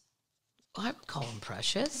precious. Oh, I would call them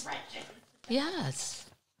precious. Precious. Yes.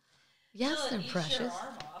 Yes, Well, they're eat precious. your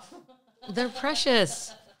arm off. They're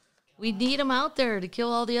precious. We need them out there to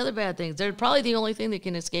kill all the other bad things. They're probably the only thing that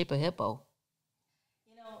can escape a hippo.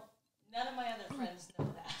 None of my other friends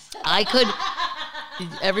know that.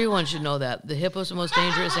 Everyone should know that. The hippo's the most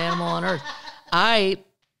dangerous animal on earth. I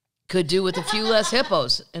could do with a few less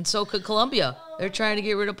hippos, and so could Colombia. They're trying to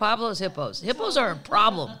get rid of Pablo's hippos. Hippos are a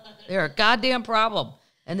problem. They're a goddamn problem,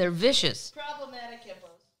 and they're vicious. Problematic hippos.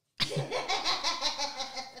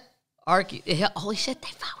 Holy shit, they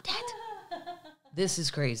found it. This is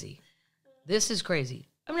crazy.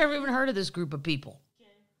 I've never even heard of this group of people.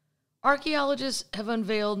 Okay. Archaeologists have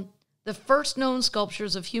unveiled the first known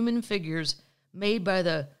sculptures of human figures made by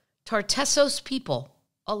the Tartessos people,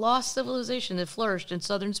 a lost civilization that flourished in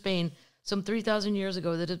southern Spain some 3,000 years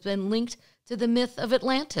ago that has been linked to the myth of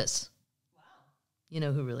Atlantis. Wow. You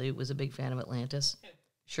know who really was a big fan of Atlantis? Who?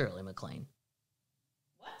 Shirley MacLaine,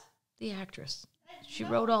 What? the actress. She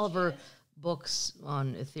wrote all of her books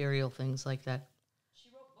on ethereal things like that. She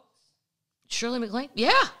wrote books? Shirley MacLaine?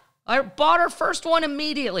 Yeah. I bought her first one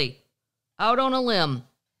immediately. Out on a limb.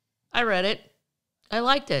 I read it. I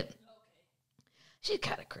liked it. Okay. She's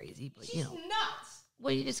kind of crazy, but She's nuts.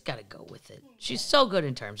 well, you just got to go with it. She's so good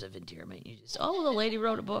in terms of endearment. You just, the lady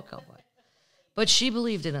wrote a book. Oh, boy. But she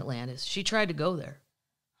believed in Atlantis. She tried to go there.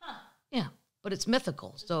 Huh. Yeah, but it's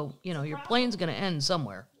mythical. So, your plane's going to end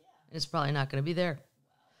somewhere. And it's probably not going to be there.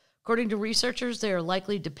 According to researchers, they are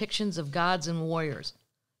likely depictions of gods and warriors.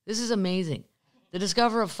 This is amazing. The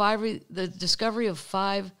discovery of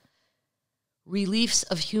five reliefs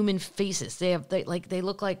of human faces. They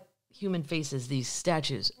look like human faces, these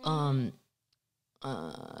statues.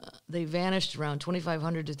 They vanished around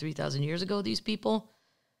 2,500 to 3,000 years ago, these people.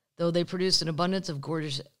 Though they produced an abundance of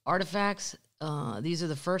gorgeous artifacts, these are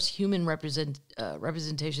the first human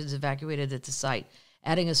representations evacuated at the site,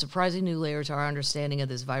 adding a surprising new layer to our understanding of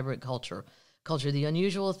this vibrant culture. The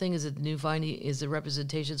unusual thing is that the new finding is the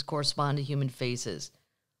representations correspond to human faces.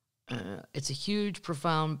 It's a huge,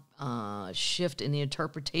 profound shift in the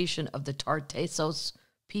interpretation of the Tartessos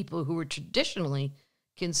people, who were traditionally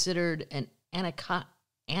considered an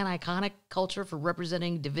aniconic culture for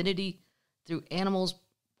representing divinity through animals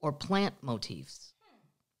or plant motifs.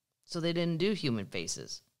 So they didn't do human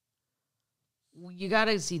faces. You got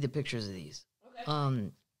to see the pictures of these.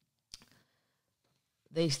 Okay.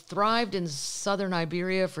 They thrived in southern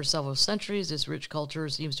Iberia for several centuries. This rich culture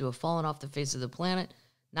seems to have fallen off the face of the planet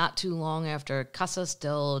not too long after Casas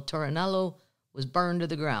del Tornello was burned to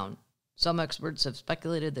the ground. Some experts have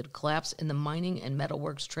speculated that collapse in the mining and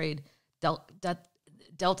metalworks trade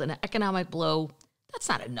dealt an economic blow. That's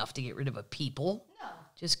not enough to get rid of a people. No.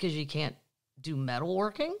 Just because you can't do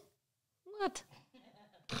metalworking? What?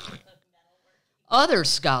 Other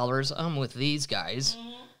scholars, I'm with these guys,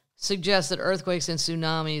 suggest that earthquakes and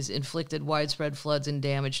tsunamis inflicted widespread floods and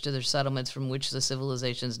damage to their settlements from which the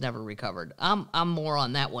civilizations never recovered. I'm more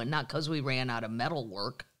on that one, not because we ran out of metal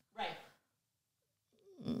work. Right.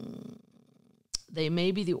 They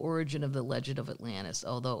may be the origin of the legend of Atlantis,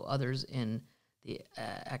 although others in the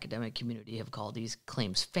academic community have called these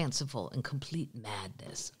claims fanciful and complete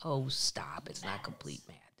madness. Oh, stop. It's not complete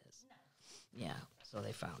madness. No. Yeah, so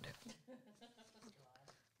they found it.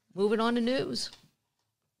 Moving on to news.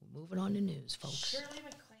 Moving on to news, folks. Shirley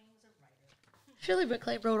MacLaine was a writer. Shirley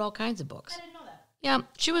MacLaine wrote all kinds of books. I didn't know that. Yeah,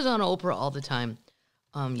 she was on Oprah all the time,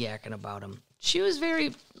 yakking about them. She was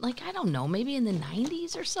very, like, I don't know, maybe in the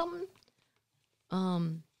 90s or something.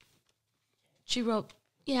 She wrote,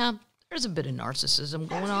 yeah, there's a bit of narcissism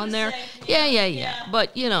going on there. Yeah.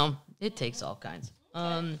 But, you know, it takes all kinds.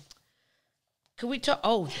 Can we talk?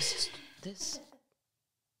 Oh, this.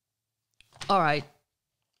 All right.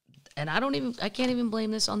 And I can't even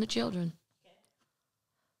blame this on the children.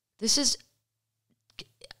 This is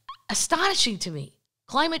astonishing to me.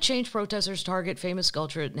 Climate change protesters target famous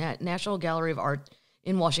sculpture at National Gallery of Art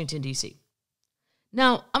in Washington, D.C.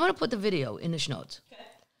 Now, I'm going to put the video in the show notes. Okay.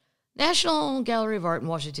 National Gallery of Art in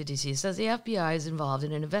Washington, D.C. says the FBI is involved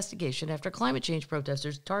in an investigation after climate change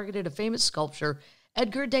protesters targeted a famous sculpture,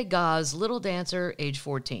 Edgar Degas' Little Dancer, age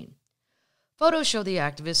 14. Photos show the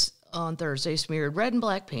activists on Thursday smeared red and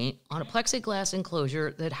black paint on a plexiglass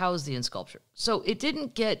enclosure that housed the sculpture. So it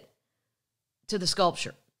didn't get to the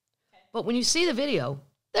sculpture. Okay. But when you see the video,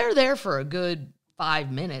 they're there for a good 5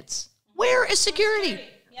 minutes. Where is security?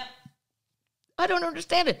 Yep. I don't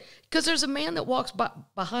understand it. Because there's a man that walks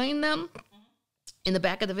behind them in the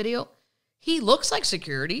back of the video. He looks like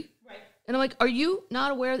security. Right. And I'm like, are you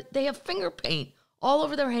not aware that they have finger paint all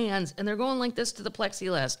over their hands and they're going like this to the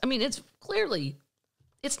plexiglass? I mean, it's clearly...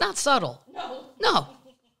 It's not subtle. No.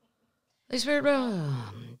 They swear.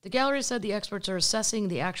 The gallery said the experts are assessing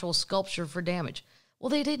the actual sculpture for damage.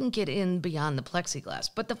 Well, they didn't get in beyond the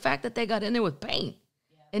plexiglass. But the fact that they got in there with paint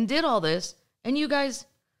and did all this, and you guys...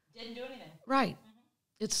 Didn't do anything. Right.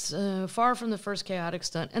 It's far from the first chaotic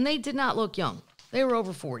stunt. And they did not look young. They were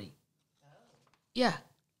over 40. Oh. Yeah.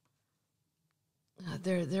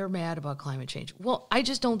 They're mad about climate change. Well, I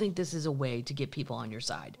just don't think this is a way to get people on your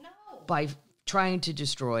side. No. By trying to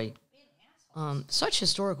destroy such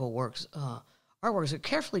historical works. Artworks are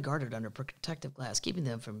carefully guarded under protective glass, keeping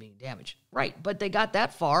them from being damaged. Right, but they got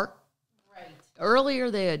that far. Right.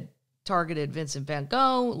 Earlier, they had targeted Vincent van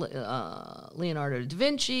Gogh, Leonardo da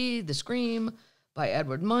Vinci, The Scream by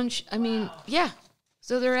Edward Munch. I mean, yeah.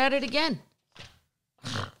 So they're at it again.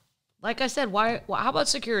 Like I said, how about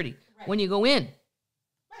security? Right. When you go in.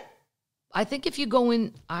 Right. I think if you go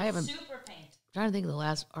in, Super paint. I'm trying to think of the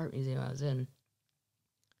last art museum I was in.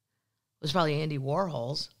 It was probably Andy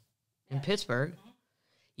Warhol's in Pittsburgh. Mm-hmm.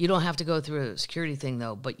 You don't have to go through a security thing,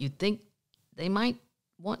 though, but you'd think they might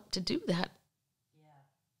want to do that. Yeah.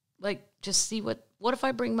 Like, just see what if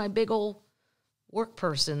I bring my big old work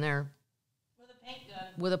purse in there? With a paint gun.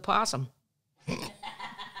 With a possum. That's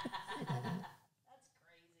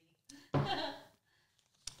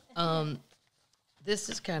crazy. This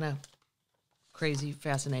is kind of crazy,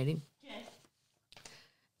 fascinating. Okay.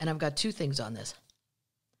 And I've got two things on this.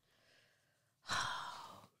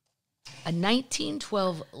 A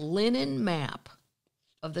 1912 linen map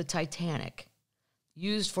of the Titanic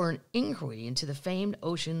used for an inquiry into the famed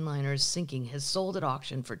ocean liner's sinking has sold at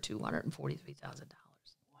auction for $243,000.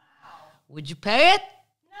 Wow. Would you pay it?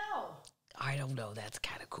 No. I don't know. That's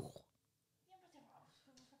kind of cool.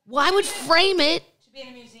 Well, I would frame it. It should be in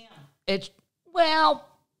a museum.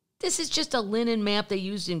 This is just a linen map they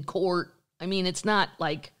used in court. I mean, it's not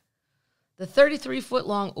like the 33-foot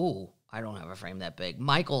long. Ooh, I don't have a frame that big.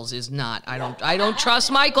 Michael's is not. I don't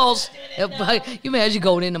trust Michael's. You imagine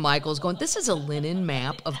going into Michael's going, this is a linen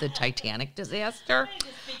map of the Titanic disaster.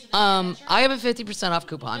 I have a 50% off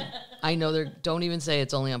coupon. I know don't even say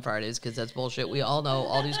it's only on Fridays because that's bullshit. We all know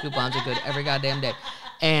all these coupons are good every goddamn day.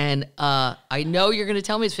 And I know you're going to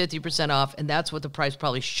tell me it's 50% off, and that's what the price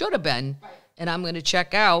probably should have been. Right. And I'm going to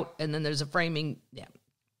check out, and then there's a framing. Yeah.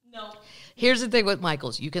 No. Here's the thing with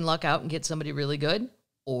Michael's. You can luck out and get somebody really good,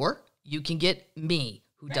 or you can get me,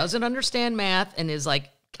 who doesn't understand math and is, like,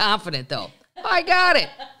 confident, though. I got it.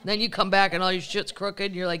 Then you come back and all your shit's crooked,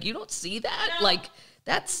 and you're like, you don't see that? No. Like,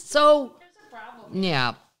 that's so... There's a problem.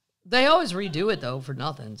 Yeah. They always redo it, though, for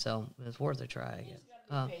nothing, so it's worth a try, I guess.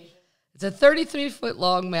 It's a 33-foot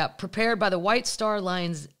long map prepared by the White Star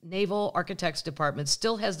Line's Naval Architects Department.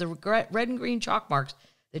 Still has the red and green chalk marks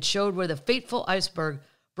that showed where the fateful iceberg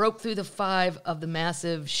broke through the 5 of the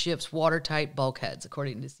massive ship's watertight bulkheads,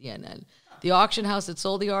 according to CNN. The auction house that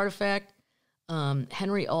sold the artifact,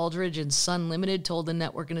 Henry Aldridge and Son Limited, told the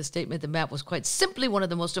network in a statement the map was quite simply one of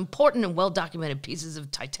the most important and well-documented pieces of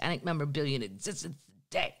Titanic memorabilia in existence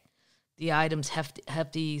today. The item's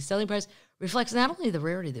hefty selling price reflects not only the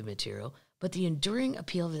rarity of the material, but the enduring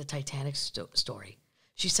appeal of the Titanic story.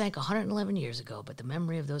 She sank 111 years ago, but the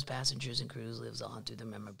memory of those passengers and crews lives on through the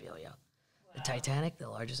memorabilia. Wow. The Titanic, the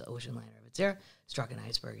largest ocean liner of its era, struck an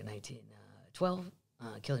iceberg in 1912,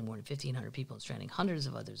 killing more than 1,500 people and stranding hundreds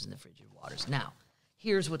of others in the frigid waters. Now,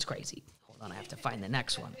 here's what's crazy. Hold on, I have to find the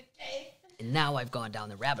next one. And now I've gone down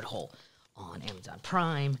the rabbit hole on Amazon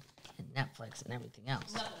Prime and Netflix and everything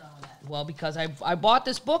else. Nothing wrong with that. Well, because I bought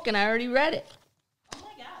this book and I already read it. Oh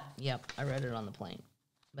my God. Yep, I read it on the plane.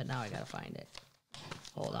 But now I got to find it.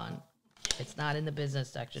 Hold on. It's not in the business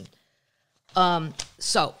section.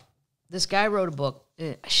 So, this guy wrote a book.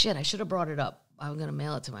 Shit, I should have brought it up. I'm going to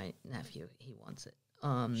mail it to my nephew. He wants it.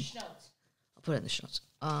 Schnotes. I'll put it in the show notes.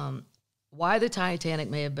 Why the Titanic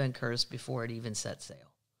may have been cursed before it even set sail.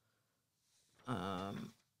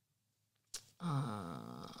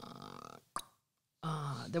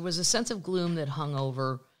 There was a sense of gloom that hung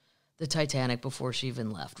over the Titanic before she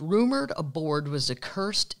even left. Rumored aboard was a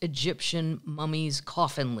cursed Egyptian mummy's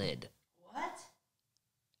coffin lid. What?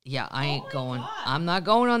 Yeah, I ain't going. God. I'm not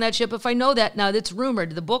going on that ship if I know that. Now, that's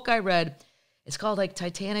rumored. The book I read, it's called like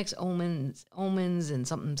Titanic's Omens and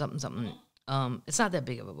something. It's not that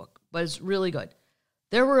big of a book, but it's really good.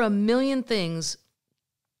 There were a million things,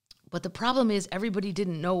 but the problem is everybody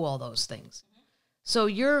didn't know all those things. So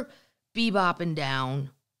you're bebopping down.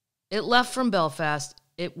 It left from Belfast.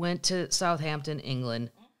 It went to Southampton,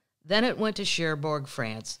 England. Then it went to Cherbourg,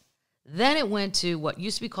 France. Then it went to what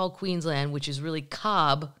used to be called Queensland, which is really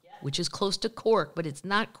Cobb, which is close to Cork, but it's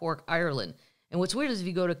not Cork, Ireland. And what's weird is if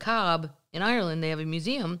you go to Cobb in Ireland, they have a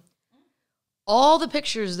museum. All the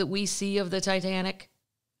pictures that we see of the Titanic,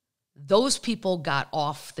 those people got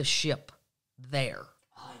off the ship there.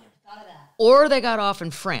 Oh, I never thought of that. Or they got off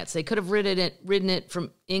in France. They could have ridden it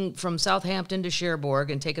from Southampton to Cherbourg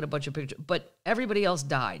and taken a bunch of pictures, but everybody else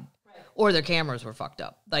died. Right. Or their cameras were fucked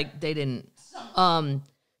up. Like, they didn't.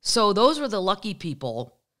 So those were the lucky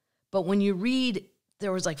people. But when you read,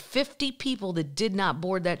 there was like 50 people that did not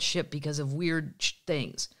board that ship because of weird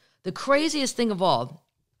things. The craziest thing of all,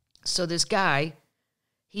 so this guy,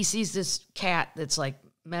 he sees this cat that's like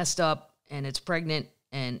messed up and it's pregnant,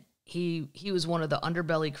 and he was one of the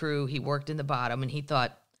underbelly crew. He worked in the bottom, and he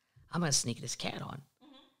thought, I'm going to sneak this cat on.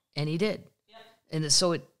 Mm-hmm. And he did. Yep. And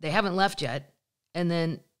so they haven't left yet. And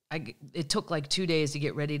then it took like 2 days to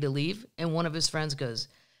get ready to leave. And one of his friends goes,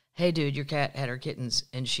 hey, dude, your cat had her kittens,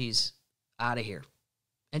 and she's out of here.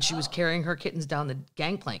 And she was carrying her kittens down the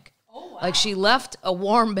gangplank. Oh, wow. Like, she left a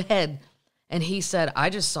warm bed. And he said, I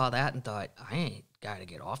just saw that and thought, I ain't got to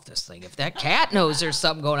get off this thing. If that cat knows there's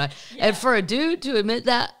something going on. Yeah. And for a dude to admit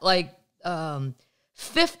that, like,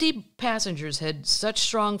 50 passengers had such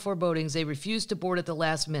strong forebodings, they refused to board at the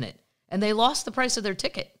last minute. And they lost the price of their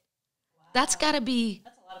ticket. Wow. That's got to be...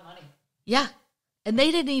 That's a lot of money. Yeah. And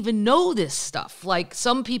they didn't even know this stuff. Like,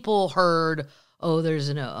 some people heard, oh, there's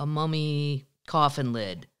a mummy coffin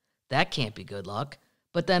lid. That can't be good luck.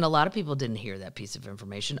 But then a lot of people didn't hear that piece of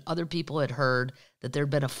information. Other people had heard that there'd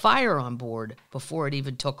been a fire on board before it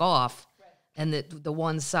even took off, right, and that the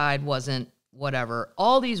one side wasn't whatever.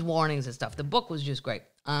 All these warnings and stuff. The book was just great.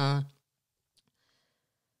 The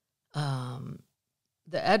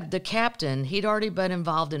captain, he'd already been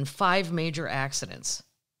involved in 5 major accidents.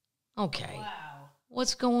 Okay. Wow.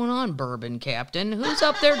 What's going on, bourbon captain? Who's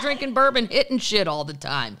up there drinking bourbon, hitting shit all the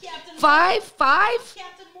time? Captain 5?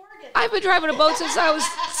 Captain Morgan. I've been driving a boat since I was...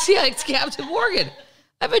 Yeah, it's Captain Morgan.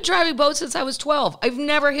 I've been driving boats since I was 12. I've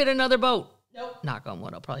never hit another boat. Nope. Knock on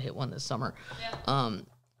wood. I'll probably hit one this summer. Yeah.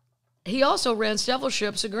 He also ran several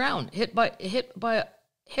ships aground. Hit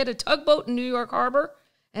a tugboat in New York Harbor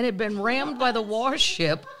and had been rammed by the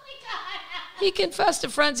warship. He confessed to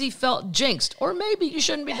friends he felt jinxed. Or maybe you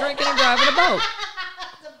shouldn't be drinking and driving a boat.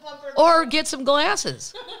 Or get some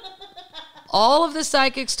glasses. All of the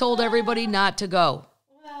psychics told everybody not to go.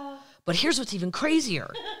 Wow. But here's what's even crazier.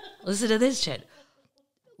 Listen to this shit.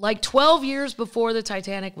 Like 12 years before the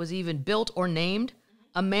Titanic was even built or named,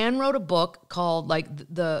 a man wrote a book called like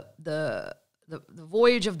the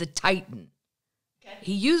Voyage of the Titan. Okay.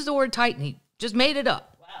 He used the word Titan. He just made it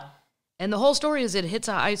up. Wow. And the whole story is it hits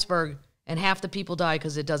an iceberg and half the people die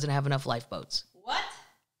because it doesn't have enough lifeboats. What?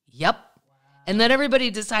 Yep. Wow. And then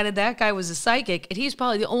everybody decided that guy was a psychic, and he's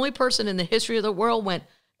probably the only person in the history of the world went,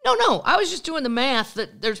 no, I was just doing the math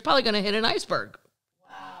that there's probably going to hit an iceberg.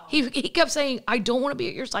 Wow. He kept saying, I don't want to be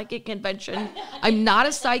at your psychic convention. I'm not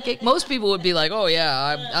a psychic. Most people would be like, oh,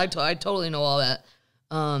 yeah, I totally know all that.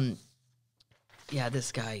 Yeah,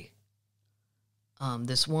 this guy,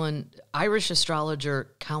 this one Irish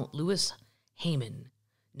astrologer, Count Lewis Heyman,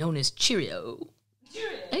 known as Cheerio.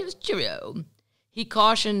 He was Cheerio. He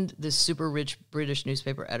cautioned this super rich British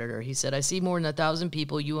newspaper editor. He said, I see more than 1,000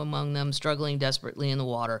 people, you among them, struggling desperately in the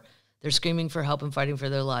water. They're screaming for help and fighting for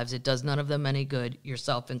their lives. It does none of them any good,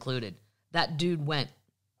 yourself included. That dude went.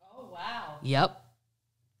 Oh, wow. Yep.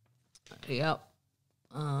 That's crazy.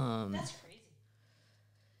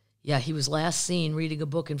 Yeah, he was last seen reading a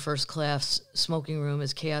book in first class smoking room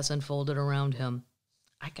as chaos unfolded around him.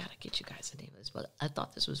 I got to get you guys the name of this, but I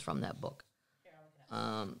thought this was from that book. Here,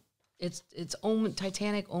 I'll look it up. It's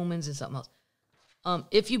Titanic, Omens, and something else.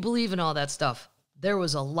 If you believe in all that stuff, there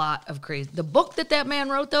was a lot of crazy. The book that man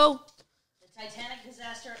wrote, though. The Titanic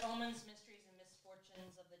Disaster, Omens, Mysteries, and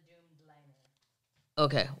Misfortunes of the Doomed Liner.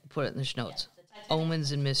 Okay, we'll put it in the notes. Yeah,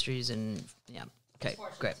 Omens and Mysteries and, yeah. Okay,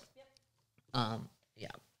 great. Yep.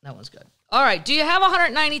 Yeah, that one's good. All right, do you have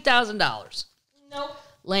 $190,000 Nope.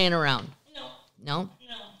 laying around? No. No? No. Or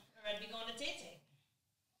I'd be going to Tay.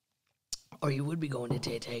 Or you would be going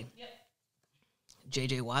to Tay. Yep.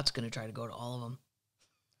 J.J. Watt's going to try to go to all of them.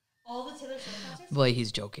 All the Taylor Swift concerts? Boy,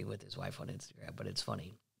 he's joking with his wife on Instagram, but it's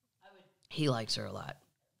funny. I would. He likes her a lot.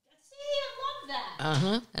 See, I love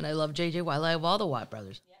that. And I love J.J. Watt. I love all the Watt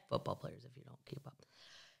brothers, football players, if you don't keep up.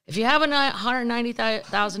 If you have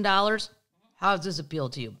 $190,000, how does this appeal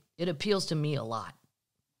to you? It appeals to me a lot.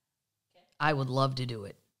 Okay. I would love to do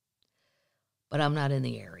it. But I'm not in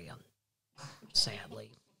the area,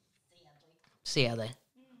 sadly. Sadly.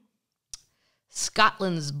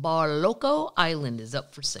 Scotland's Barloco Island is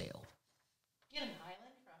up for sale. Get an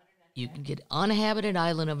island for $190,000. You can get uninhabited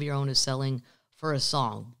island of your own is selling for a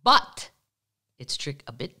song, but it's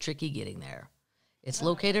a bit tricky getting there. It's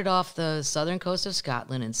located off the southern coast of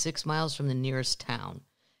Scotland and 6 miles from the nearest town.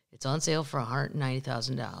 It's on sale for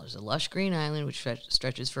 $190,000. A lush green island, which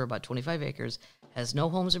stretches for about 25 acres, has no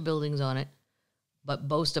homes or buildings on it, but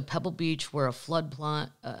boasts a pebble beach where a flood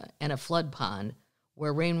pond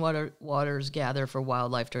where waters gather for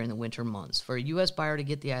wildlife during the winter months. For a U.S. buyer to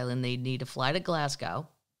get the island, they need to fly to Glasgow.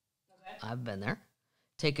 Okay. I've been there.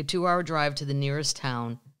 Take a 2-hour drive to the nearest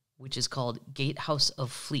town, which is called Gatehouse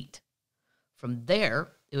of Fleet. From there,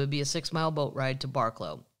 it would be a 6-mile boat ride to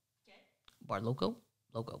Barloco. Okay. Barloco?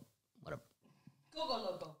 Loco. Whatever. Go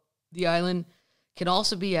loco. The island can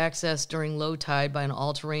also be accessed during low tide by an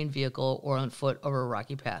all-terrain vehicle or on foot over a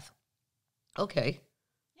rocky path. Okay.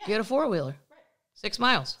 Yeah. Get a 4-wheeler. Right. 6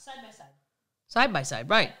 miles. Side by side. Side by side,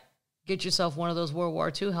 right. Get yourself one of those World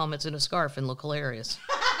War II helmets and a scarf and look hilarious.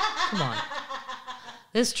 Come on.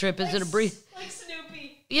 This trip isn't a breeze. Like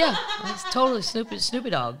Snoopy. Yeah, it's totally Snoopy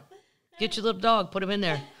dog. Get your little dog, put him in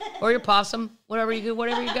there. Or your possum, whatever you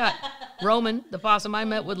got. Roman, the possum I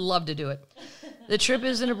met, would love to do it. The trip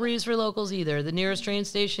isn't a breeze for locals either. The nearest train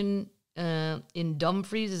station in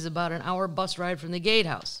Dumfries is about an hour bus ride from the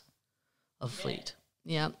Gatehouse of Fleet.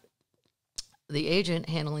 Yeah. The agent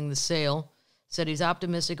handling the sale said he's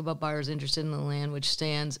optimistic about buyers interested in the land, which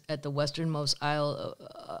stands at the westernmost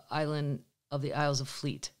island of the Isles of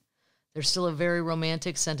Fleet. There's still a very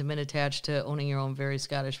romantic sentiment attached to owning your own very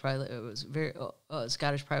Scottish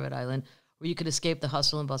private island where you could escape the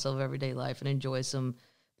hustle and bustle of everyday life and enjoy some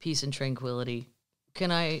peace and tranquility.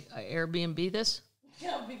 Can I Airbnb this?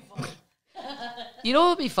 That would be fun. You know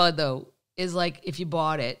what would be fun, though, is like if you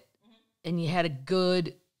bought it and you had a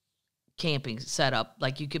good camping setup,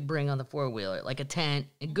 like you could bring on the 4-wheeler, like a tent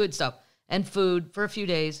and good stuff and food for a few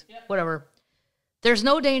days, whatever. There's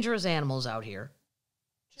no dangerous animals out here.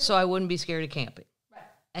 So I wouldn't be scared of camping. Right.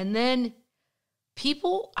 And then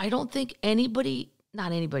people, I don't think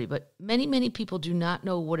not anybody, but many people do not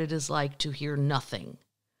know what it is like to hear nothing.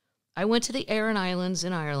 I went to the Aran Islands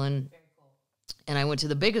in Ireland. Very cool. And I went to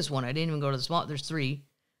the biggest one. I didn't even go to the small. There's 3.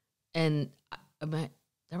 And there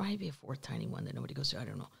might be a 4th tiny one that nobody goes to. I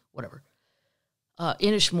don't know. Whatever.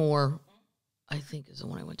 Inishmore, I think, is the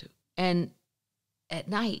one I went to. And at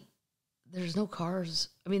night, there's no cars.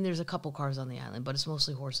 I mean, there's a couple cars on the island, but it's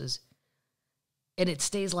mostly horses. And it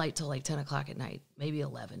stays light till like 10 o'clock at night, maybe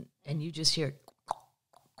 11. And you just hear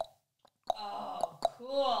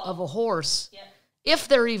of a horse, if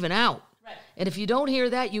they're even out. Right. And if you don't hear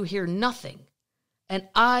that, you hear nothing. And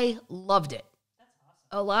I loved it. That's awesome.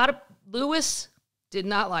 A lot of Lewis did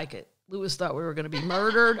not like it. Lewis thought we were going to be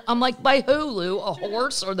murdered. I'm like, by who, Lou? A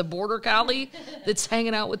horse or the border collie that's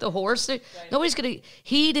hanging out with the horse? Right. Nobody's going to...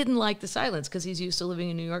 He didn't like the silence because he's used to living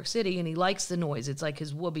in New York City, and he likes the noise. It's like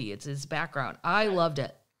his whoopee. It's his background. I loved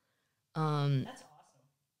it. That's awesome.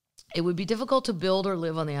 It would be difficult to build or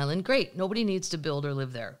live on the island. Great. Nobody needs to build or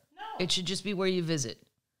live there. No. It should just be where you visit.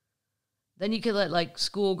 Then you could let like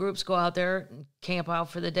school groups go out there and camp out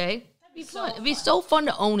for the day. That'd be fun. It'd be so fun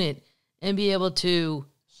to own it and be able to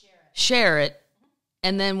share it.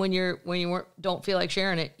 And then when you don't feel like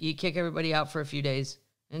sharing it, you kick everybody out for a few days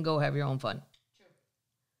and go have your own fun. True.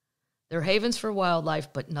 They're havens for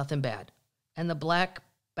wildlife, but nothing bad. And the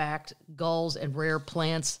black-backed gulls and rare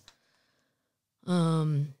plants,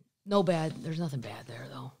 no bad. There's nothing bad there,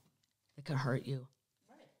 though. It can hurt you.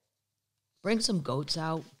 Right. Bring some goats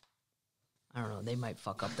out. I don't know. They might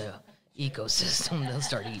fuck up the ecosystem. They'll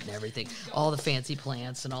start eating everything. All the fancy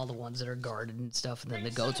plants and all the ones that are guarded and stuff. And then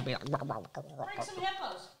the goats will be like... Bring some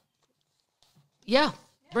hippos. Yeah.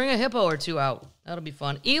 Bring a hippo or two out. That'll be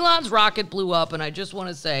fun. Elon's rocket blew up, and I just want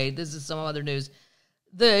to say, this is some other news.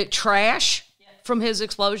 The trash from his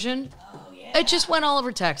explosion, it just went all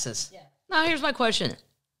over Texas. Yeah. Now, here's my question.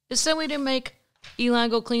 Is somebody to make Elon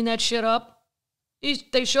go clean that shit up?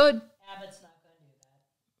 They should. Abbott's not going to do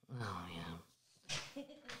that. Oh, yeah.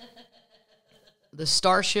 The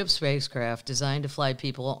Starship spacecraft, designed to fly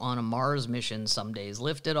people on a Mars mission some days,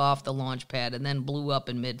 lifted off the launch pad and then blew up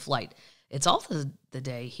in mid-flight. It's also the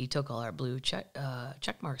day he took all our blue check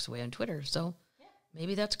marks away on Twitter, so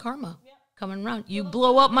maybe that's karma coming around. You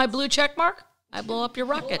blow up my blue check mark, I blow up your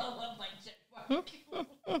rocket.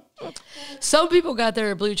 Some people got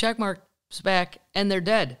their blue check marks back, and they're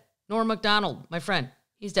dead. Norm MacDonald, my friend,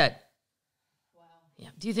 he's dead. Wow. Yeah.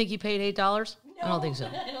 Do you think he paid $8? No, I don't think so.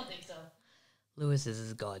 I don't think so. Lewis's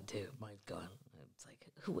is gone too. My God. It's like,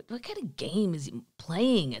 what kind of game is he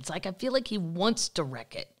playing? It's like, I feel like he wants to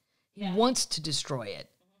wreck it. He wants to destroy it.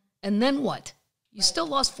 Mm-hmm. And then what? You still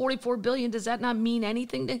lost $44 billion. Does that not mean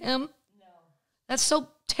anything to him? No. That's so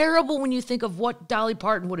terrible when you think of what Dolly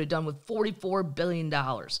Parton would have done with $44 billion.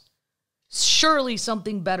 Surely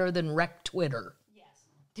something better than wreck Twitter. Yes.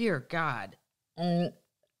 Dear God. There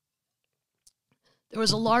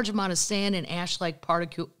was a large amount of sand and ash-like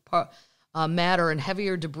matter and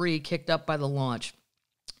heavier debris kicked up by the launch,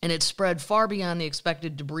 and it spread far beyond the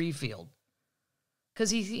expected debris field. Because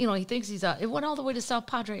he thinks he's out. It went all the way to South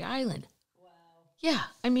Padre Island. Wow. Yeah,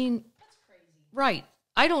 I mean, That's crazy. right.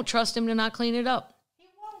 I don't trust him to not clean it up. He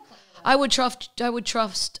won't clean it up. I would trust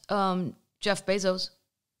Jeff Bezos.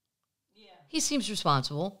 Yeah. He seems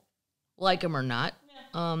responsible, like him or not.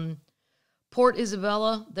 Yeah. Port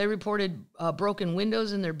Isabella, they reported broken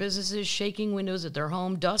windows in their businesses, shaking windows at their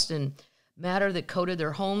home, dust and matter that coated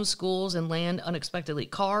their homes, schools, and land unexpectedly.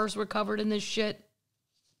 Cars were covered in this shit.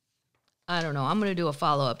 I don't know. I'm going to do a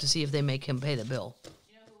follow-up to see if they make him pay the bill.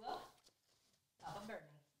 You know who will? Papa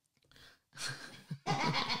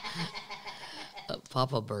Bernie.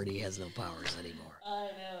 Papa Birdie has no powers anymore. I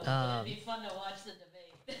know. It'd be fun to watch the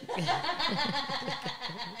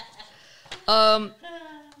debate.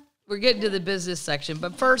 We're getting to the business section,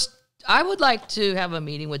 but first, I would like to have a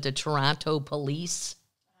meeting with the Toronto police.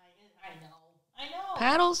 I know.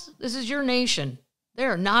 Paddles, this is your nation.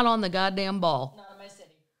 They're not on the goddamn ball. Not in my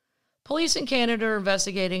city. Police in Canada are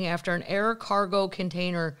investigating after an air cargo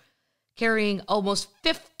container carrying almost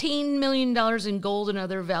 $15 million in gold and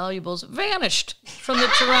other valuables vanished from the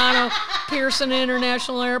Toronto Pearson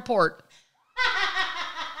International Airport.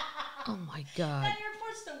 Oh, my God. That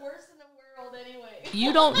airport's the worst in the world anyway.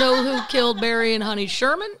 You don't know who killed Barry and Honey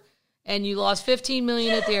Sherman, and you lost $15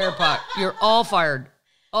 million at the airport. You're all fired.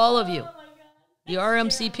 All of you. Oh, my God. The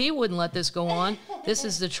RMCP wouldn't let this go on. This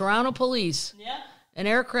is the Toronto Police. Yeah. An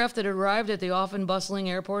aircraft that arrived at the often bustling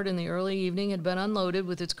airport in the early evening had been unloaded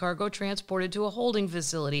with its cargo transported to a holding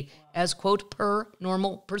facility as, quote, per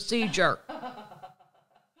normal procedure.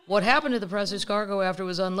 What happened to the precious cargo after it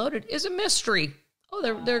was unloaded is a mystery. Oh,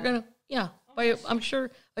 they're going to, I'm sure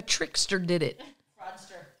a trickster did it.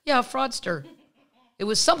 Fraudster. Yeah, a fraudster. It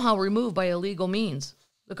was somehow removed by illegal means.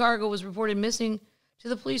 The cargo was reported missing to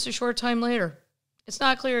the police a short time later. It's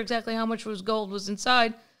not clear exactly how much gold was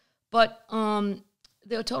inside, but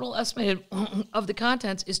the total estimated of the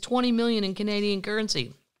contents is $20 million in Canadian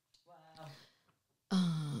currency. Wow.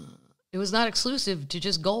 It was not exclusive to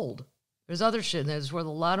just gold. There's other shit that's worth a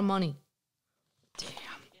lot of money. Damn.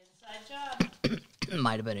 Inside job.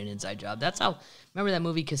 Might have been an inside job. That's how, remember that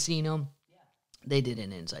movie Casino? Yeah. They did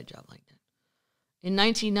an inside job like that. In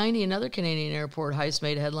 1990, another Canadian airport heist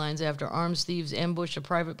made headlines after armed thieves ambushed a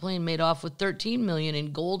private plane, made off with $13 million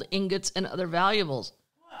in gold ingots and other valuables.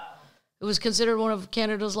 Wow. It was considered one of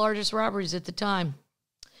Canada's largest robberies at the time.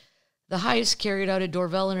 The heist, carried out at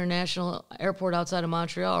Dorval International Airport outside of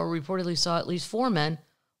Montreal, reportedly saw at least 4 men,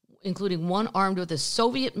 including one armed with a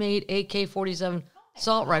Soviet-made AK-47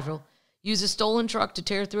 assault rifle, Use a stolen truck to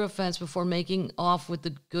tear through a fence before making off with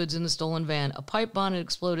the goods in the stolen van. A pipe bomb had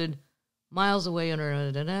exploded miles away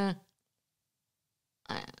under...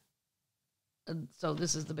 So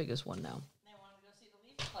this is the biggest one now. They wanted to go see the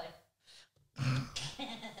Leafs play.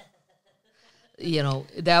 You know,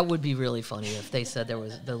 that would be really funny if they said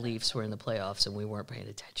the Leafs were in the playoffs and we weren't paying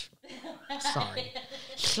attention.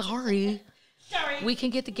 Sorry. We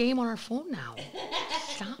can get the game on our phone now.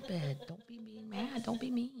 Stop it. Don't be mean, mad. Don't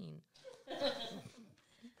be mean.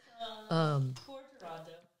 Poor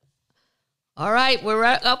Toronto. All right, we're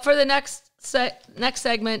up for the next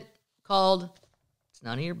segment called "It's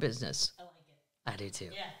None of Your Business." I like it. I do too.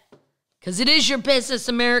 Yeah. Because it is your business,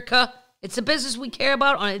 America. It's a business we care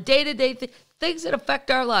about on a day-to-day things that affect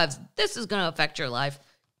our lives. This is going to affect your life.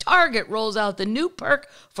 Target rolls out the new perk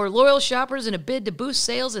for loyal shoppers in a bid to boost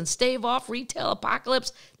sales and stave off retail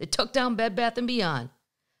apocalypse that took down Bed Bath & Beyond.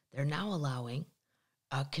 They're now allowing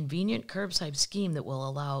a convenient curbside scheme that will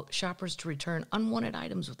allow shoppers to return unwanted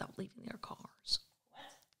items without leaving their cars. What?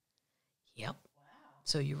 Yep. Wow.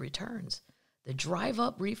 So your returns. The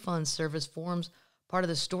drive-up refund service forms part of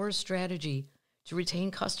the store's strategy to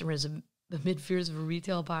retain customers amid fears of a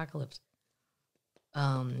retail apocalypse,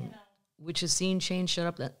 which has seen chains shut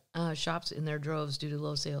up shops in their droves due to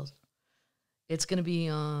low sales. It's going to be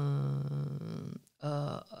a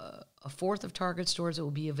fourth of Target stores that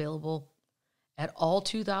will be available at all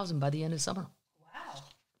 2,000 by the end of summer. Wow.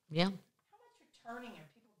 Yeah. How much returning are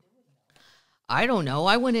people doing, though? I don't know.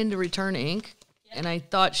 I went in to return ink, and I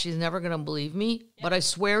thought she's never going to believe me, but I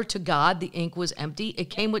swear to God the ink was empty. It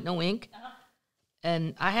came with no ink.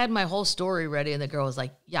 And I had my whole story ready, and the girl was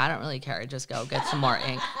like, yeah, I don't really care. Just go get some more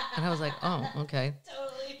ink. And I was like, oh, okay.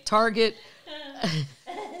 Totally. Target.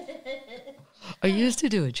 I used to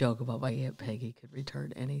do a joke about my Aunt Peggy could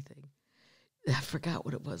return anything. I forgot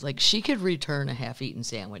what it was. Like, she could return a half-eaten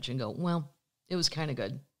sandwich and go, well, it was kind of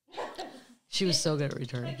good. She was so good at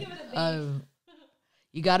returning. Give it a B.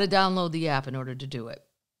 You got to download the app in order to do it.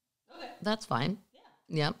 Okay. That's fine. Yeah.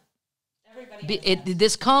 Yep. Everybody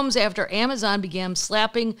This comes after Amazon began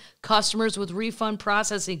slapping customers with refund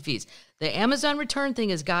processing fees. The Amazon return thing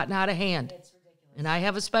has gotten out of hand. It's ridiculous. And I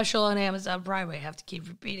have a special on Amazon Prime. I have to keep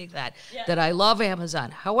repeating that I love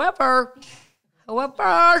Amazon. However,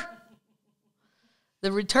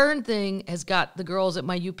 the return thing has got the girls at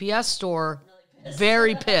my UPS store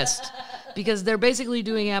very pissed because they're basically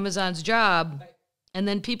doing Amazon's job, and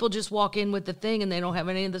then people just walk in with the thing and they don't have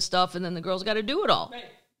any of the stuff, and then the girls got to do it all. Right.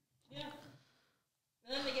 Yeah.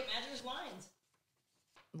 And then they get mad there's lines.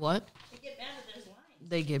 What? They get mad that there's lines.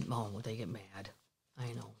 They get mad. I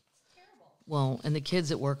know. It's terrible. Well, and the kids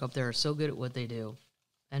that work up there are so good at what they do.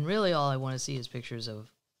 And really all I want to see is pictures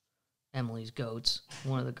of Emily's goats.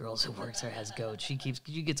 One of the girls who works there has goats. She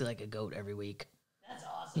gets like a goat every week. That's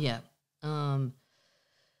awesome. Yeah.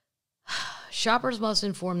 Shoppers must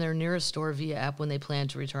inform their nearest store via app when they plan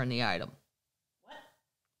to return the item. What?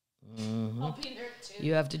 Mm-hmm. I'll be there too.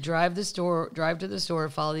 You have to drive to the store,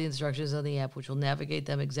 follow the instructions on the app, which will navigate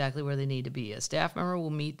them exactly where they need to be. A staff member will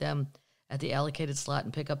meet them at the allocated slot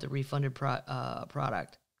and pick up the refunded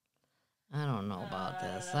product. I don't know about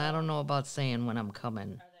this. I don't know about saying when I'm coming. Are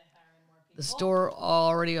they hiring more people? The store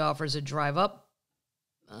already offers a drive-up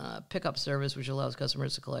pickup service, which allows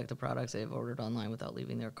customers to collect the products they've ordered online without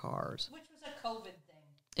leaving their cars. Which was a COVID thing.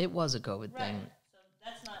 It was a COVID Right. thing. So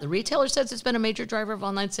that's not The retailer says it's been a major driver of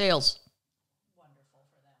online sales. wonderful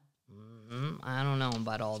for them. I don't know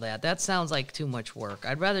about all that. That sounds like too much work.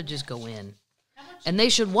 I'd rather just go in. How much? And they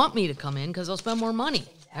should want me to come in because they'll spend more money.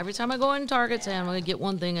 Every time I go in Target, say I'm going to get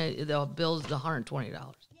one thing, they'll bill $120. Yeah.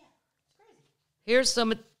 It's crazy. Here's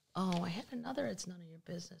some. Oh, I had another. It's none of your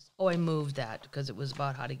business. Oh, I moved that because it was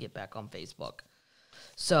about how to get back on Facebook.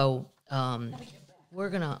 So we're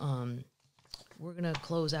gonna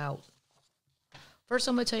close out. First,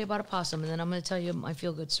 I'm gonna tell you about a possum, and then I'm gonna tell you my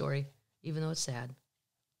feel good story, even though it's sad. Okay.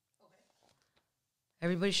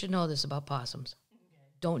 Everybody should know this about possums. Okay.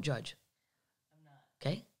 Don't judge. I'm not.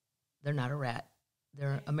 Okay, they're not a rat.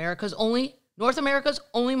 They're North America's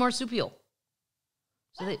only marsupial.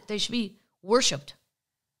 So they should be worshipped.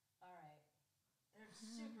 All right. They're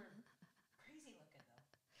super crazy looking though.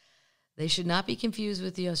 They should not be confused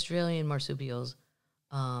with the Australian marsupials,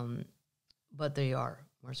 but they are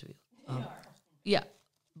marsupials. They are. Yeah,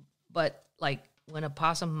 but like when a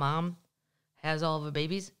possum mom has all of her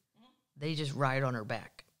babies, they just ride on her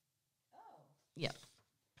back. Oh. Yeah,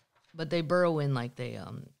 but they burrow in like they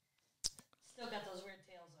Still got those weird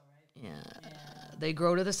tails though, right? yeah. They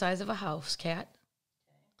grow to the size of a house cat.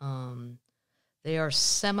 Okay. They are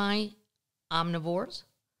semi-omnivores,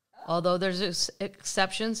 Although there's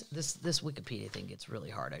exceptions. This Wikipedia thing gets really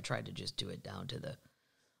hard. I tried to just do it down to the,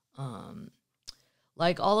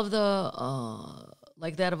 like all of the,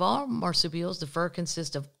 like that of all marsupials, the fur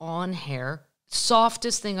consists of on hair.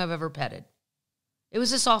 Softest thing I've ever petted. It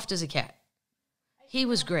was as soft as a cat. He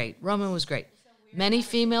was great. Roman was great. Many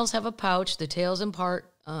females have a pouch. The tails and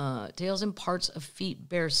parts of feet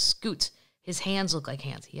bear scoots. His hands look like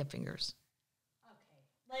hands. He had fingers.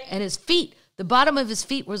 Okay. And his feet, the bottom of his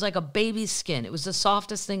feet was like a baby's skin. It was the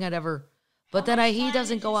softest thing I'd ever. But then he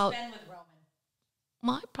doesn't go out. Spend with Roman?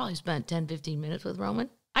 Well, I probably spent 10, 15 minutes with Roman.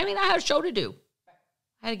 I mean, I had a show to do.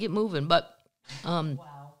 I had to get moving, but Wow.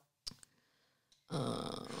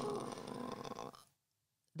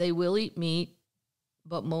 They will eat meat,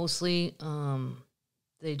 but mostly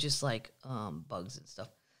they just like bugs and stuff.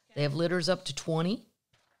 Okay. They have litters up to 20.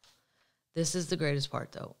 This is the greatest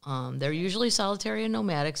part, though. They're usually solitary and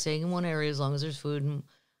nomadic, staying in one area as long as there's food and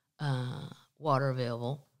water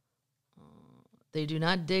available. They do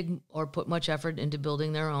not dig or put much effort into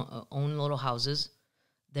building their own little houses.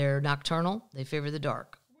 They're nocturnal. They favor the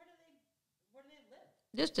dark. Where do they live?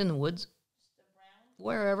 Just in the woods. Just around?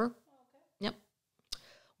 Wherever. Oh, okay. Yep.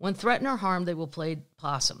 When threatened or harmed, they will play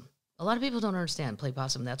possum. A lot of people don't understand play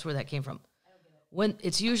possum. That's where that came from. I don't get it.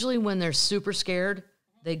 It's usually when they're super scared,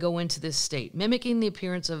 they go into this state, mimicking the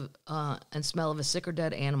appearance of and smell of a sick or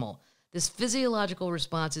dead animal. This physiological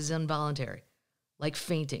response is involuntary, like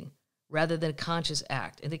fainting, rather than a conscious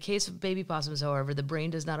act. In the case of baby possums, however, the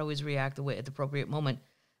brain does not always react the way at the appropriate moment.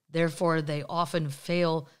 Therefore, they often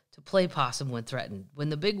fail to play possum when threatened. When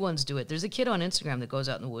the big ones do it, there's a kid on Instagram that goes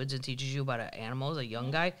out in the woods and teaches you about animals, a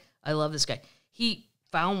young guy. I love this guy. He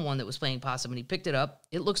found one that was playing possum, and he picked it up.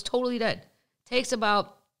 It looks totally dead.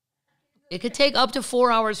 It could take up to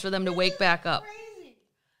 4 hours for them to wake back up. Crazy.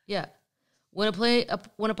 Yeah. When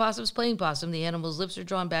a possum's playing possum, the animal's lips are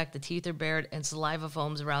drawn back, the teeth are bared, and saliva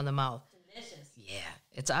foams around the mouth. Delicious. Yeah.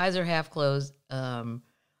 Its eyes are half closed.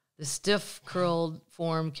 The stiff, curled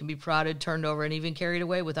form can be prodded, turned over, and even carried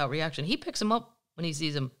away without reaction. He picks them up when he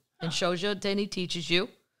sees them and shows you, then he teaches you.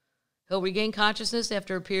 He'll regain consciousness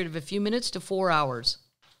after a period of a few minutes to 4 hours.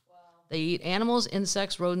 Wow. They eat animals,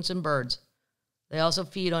 insects, rodents, and birds. They also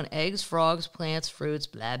feed on eggs, frogs, plants, fruits,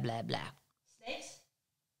 blah, blah, blah. Snakes?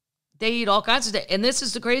 They eat all kinds of things. And this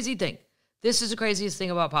is the crazy thing. This is the craziest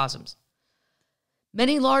thing about possums.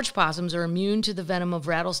 Many large possums are immune to the venom of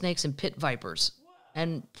rattlesnakes and pit vipers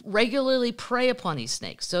and regularly prey upon these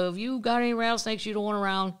snakes. So if you got any rattlesnakes you don't want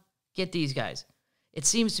around, get these guys. It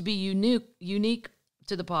seems to be unique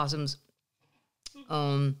to the possums.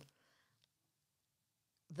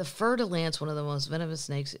 The fer-de-lance, one of the most venomous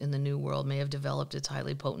snakes in the New World, may have developed its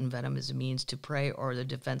highly potent venom as a means to prey or the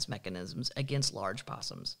defense mechanisms against large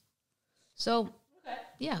possums. So, Okay.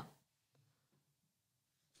 yeah.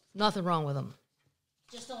 Nothing wrong with them.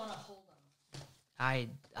 Just don't want to hold them.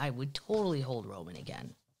 I would totally hold Roman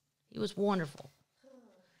again. He was wonderful. I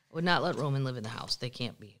would not let Roman live in the house. They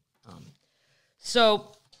can't be.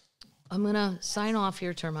 So I'm going to sign off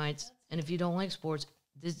here, Termites. And if you don't like sports,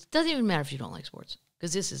 this doesn't even matter if you don't like sports,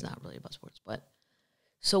 because this is not really about sports. But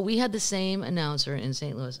so we had the same announcer in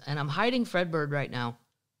St. Louis, and I'm hiding Fred Bird right now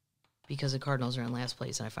because the Cardinals are in last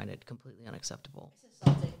place, and I find it completely unacceptable. It's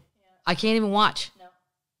insulting. Yeah. I can't even watch. No.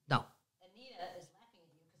 No. Anita is laughing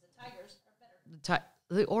at you because the Tigers are better.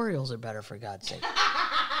 The Orioles are better, for God's sake.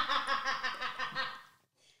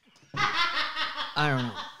 I don't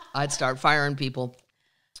know. I'd start firing people.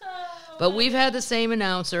 But we've had the same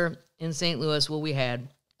announcer in St. Louis. Well, we had,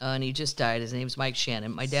 and he just died. His name's Mike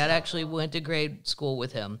Shannon. My dad actually went to grade school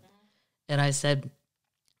with him. And I said,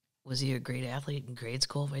 was he a great athlete in grade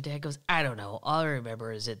school? My dad goes, I don't know. All I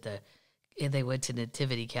remember is they went to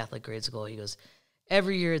Nativity Catholic grade school. He goes,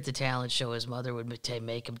 every year at the talent show, his mother would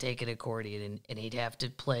make him take an accordion, and he'd have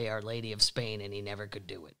to play Our Lady of Spain, and he never could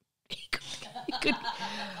do it. He could.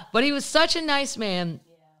 But he was such a nice man,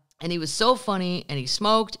 and he was so funny, and he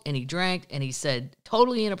smoked, and he drank, and he said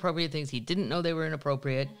totally inappropriate things. He didn't know they were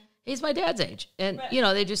inappropriate. He's my dad's age, and,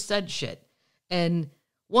 they just said shit. And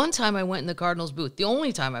one time I went in the Cardinals booth, the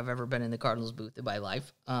only time I've ever been in the Cardinals booth in my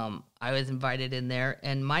life. I was invited in there,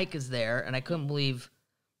 and Mike is there, and I couldn't believe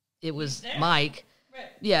it was Mike. Right.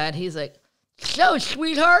 Yeah, and he's like, so,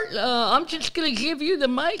 sweetheart, I'm just going to give you the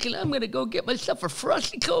mic, and I'm going to go get myself a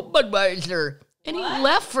Frosty Cold Budweiser. And he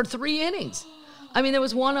left for 3 innings. I mean, there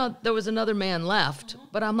was another man left,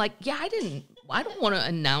 but I'm like, I don't want to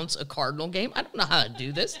announce a Cardinal game. I don't know how to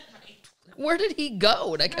do this. Where did he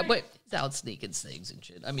go? And I kept he's out sneaking things and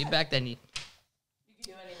shit. I mean, back then You could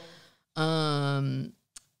do anything.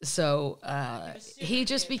 So he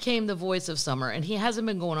just became the voice of summer, and he hasn't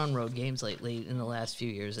been going on road games lately in the last few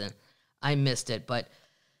years, and I missed it. But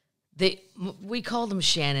we called them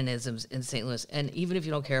Shannonisms in St. Louis, and even if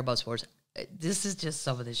you don't care about sports, this is just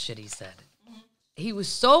some of the shit he said. Mm-hmm. He was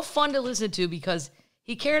so fun to listen to because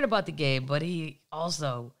he cared about the game, but he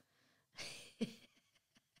also...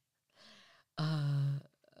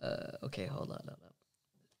 okay, hold on.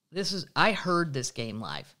 I heard this game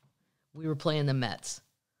live. We were playing the Mets.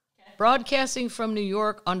 Okay. Broadcasting from New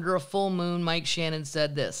York under a full moon, Mike Shannon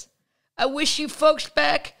said this: "I wish you folks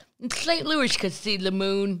back in St. Louis could see the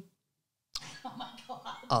moon." Oh, my God.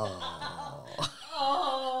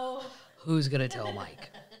 Oh. Who's going to tell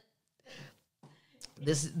Mike?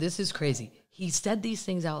 This is crazy. He said these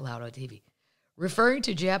things out loud on TV. Referring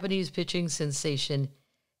to Japanese pitching sensation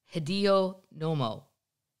Hideo Nomo.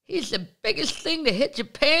 "He's the biggest thing to hit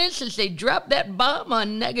Japan since they dropped that bomb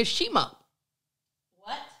on Nagashima."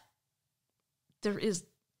 What? There's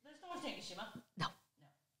no Nagashima. No.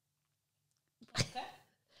 Okay.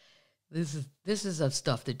 This is of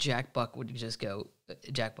stuff that Jack Buck would just go.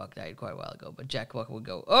 Jack Buck died quite a while ago, but Jack Buck would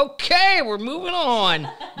go, "Okay, we're moving on."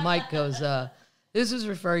 Mike goes, "This is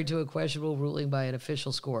referring to a questionable ruling by an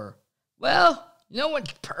official scorer." "Well, no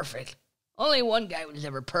one's perfect. Only one guy was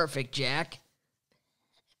ever perfect, Jack.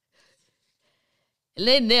 And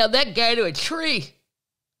they nailed that guy to a tree."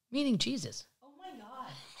 Meaning Jesus. Oh, my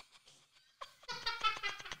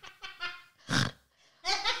God.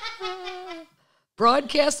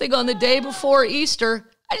 Broadcasting on the day before Easter,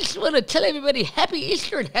 "I just want to tell everybody Happy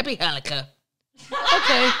Easter and Happy Hanukkah."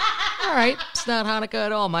 Okay. All right. It's not Hanukkah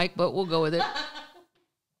at all, Mike, but we'll go with it.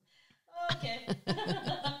 Okay.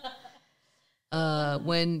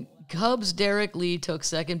 When Cubs' Derek Lee took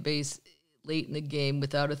second base late in the game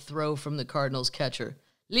without a throw from the Cardinals catcher.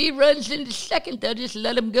 "Lee runs into second, they'll just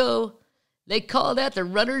let him go. They call that the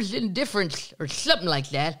runner's indifference," or something like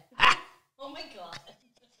that. Ha! Oh, my God.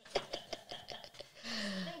 Thank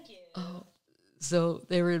you. So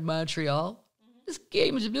they were in Montreal. Mm-hmm. "This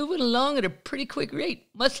game is moving along at a pretty quick rate.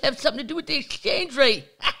 Must have something to do with the exchange rate."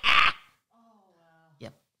 Oh, wow.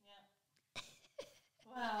 Yep.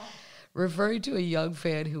 Wow. Referring to a young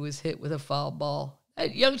fan who was hit with a foul ball.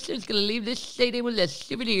 "That youngster's going to leave this stadium with a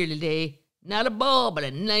souvenir today. Not a ball, but a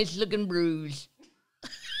nice-looking bruise."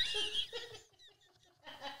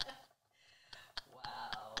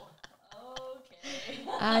 Wow. Okay.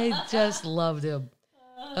 I just loved him.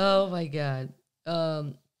 Oh, my God.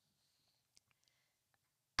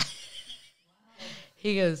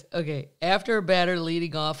 He goes, okay, after a batter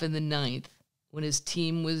leading off in the ninth, when his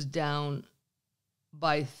team was down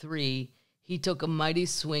by 3, he took a mighty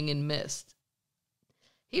swing and missed.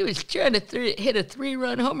 "He was trying to hit a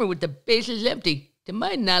 3-run homer with the bases empty. To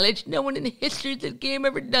my knowledge, no one in the history of the game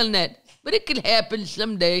ever done that. But it could happen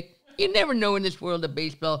someday. You never know in this world of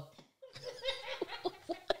baseball."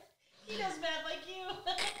 He does bad like you.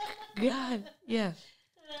 God, yeah.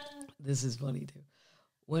 This is funny, too.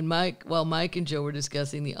 While Mike and Joe were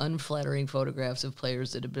discussing the unflattering photographs of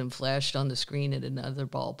players that had been flashed on the screen at another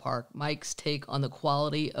ballpark, Mike's take on the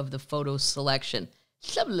quality of the photo selection.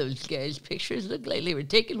 "Some of those guys' pictures look like they were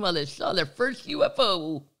taken while they saw their first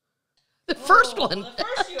UFO." The first one. The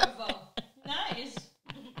first UFO. Nice.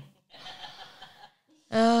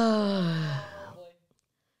 Oh. Boy.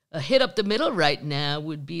 A hit up the middle right now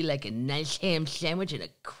would be like a nice ham sandwich and a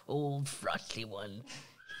cold, frosty one.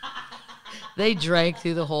 They drank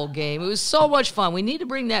through the whole game. It was so much fun. We need to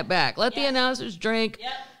bring that back. Let the announcers drink.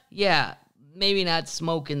 Yep. Yeah, maybe not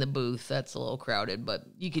smoke in the booth. That's a little crowded, but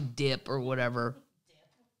you could dip or whatever.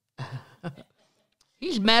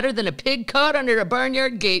 "He's madder than a pig caught under a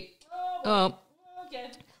barnyard gate." Oh,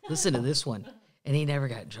 okay. Listen to this one. And he never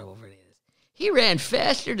got in trouble for any of this. "He ran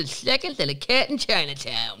faster to second than a cat in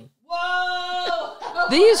Chinatown." Whoa!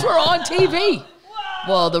 These were on TV. Whoa!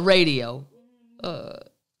 Well, the radio.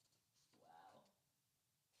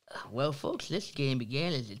 "Well, folks, this game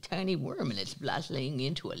began as a tiny worm and it's blossoming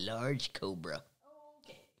into a large cobra."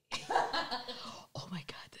 Okay. Oh, my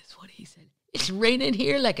God, that's what he said. "It's raining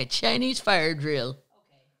here like a Chinese fire drill."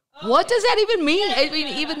 Okay. What does that even mean? I mean,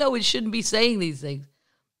 even though it shouldn't be saying these things.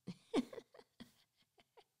 Meaning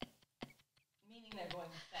they're going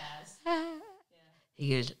fast. Yeah.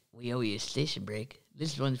 He goes, "We owe you a station break.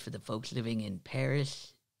 This one's for the folks living in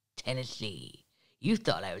Paris, Tennessee. You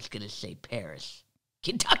thought I was going to say Paris.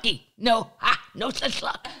 Kentucky. No. No such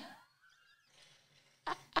luck."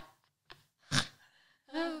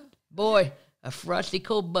 Boy, a frosty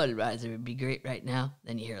cold Budweiser would be great right now.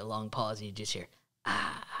 Then you hear a long pause and you just hear,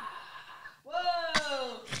 "Ah."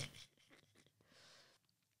 Whoa!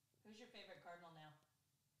 Who's your favorite Cardinal now?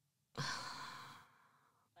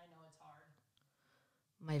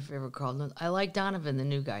 My favorite Cardinal. I like Donovan, the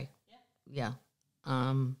new guy. Yeah.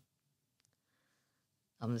 I'm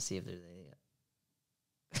gonna see if there's any.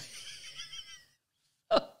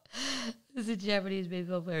 This is a Japanese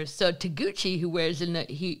baseball player. So Taguchi, who wears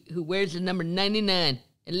the number 99.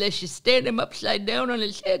 Unless you stand him upside down on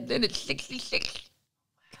his head, then it's 66.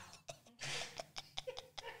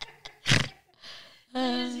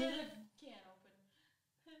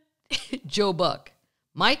 Joe Buck.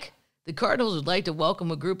 Mike, the Cardinals would like to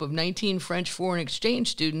welcome a group of 19 French foreign exchange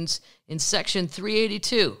students in Section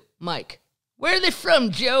 382. Mike, where are they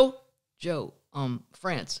from, Joe? Joe,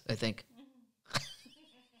 France, I think.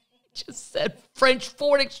 Just said French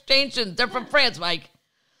foreign exchange students. They're from France, Mike.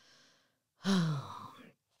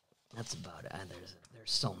 That's about it.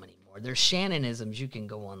 There's so many more. There's Shannonisms. You can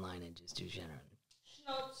go online and just do Shannon.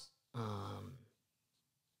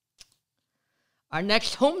 Our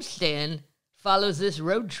next homestand follows this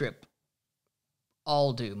road trip.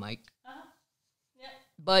 All do, Mike. Yeah.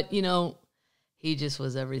 But, you know, he just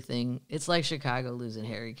was everything. It's like Chicago losing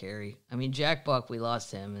Harry Carey. I mean, Jack Buck, we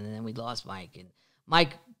lost him, and then we lost Mike. And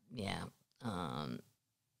Mike, yeah.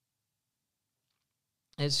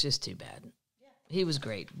 It's just too bad. He was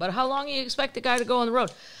great. But how long do you expect the guy to go on the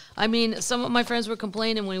road? I mean, some of my friends were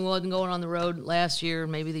complaining when he wasn't going on the road last year,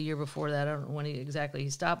 maybe the year before that. I don't know when he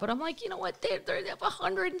stopped. But I'm like, you know what? They have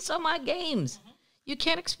 100 and some odd games. Mm-hmm. You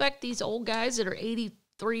can't expect these old guys that are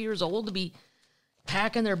 83 years old to be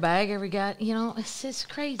packing their bag every guy. You know, it's just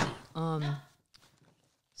crazy.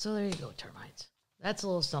 So there you go, Termites. That's a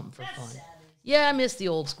little something for fun. Savage. Yeah, I miss the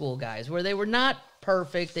old school guys where they were not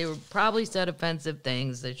perfect. They were probably said offensive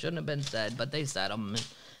things. They shouldn't have been said, but they said them.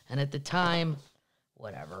 And at the time,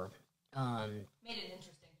 whatever. Made it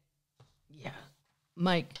interesting. Yeah.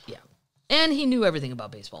 Mike, yeah. And he knew everything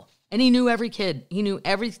about baseball. And he knew every kid. He knew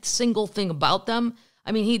every single thing about them.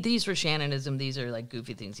 I mean, these were Shannonism. These are like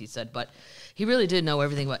goofy things he said. But he really did know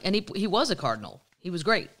everything about. And he was a Cardinal. He was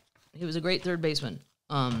great. He was a great third baseman.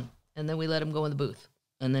 And then we let him go in the booth.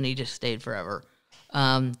 And then he just stayed forever,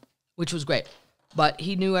 which was great. But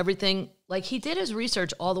he knew everything. Like, he did his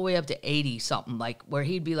research all the way up to 80-something, like, where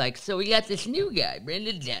he'd be like, so we got this new guy,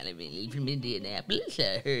 Brendan Donovan from Indianapolis.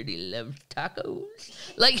 I heard he loves tacos.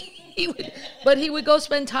 Like, he would go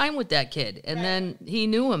spend time with that kid. And then he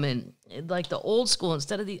knew him. And, like, the old school,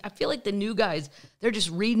 instead of I feel like the new guys, they're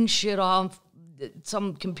just reading shit off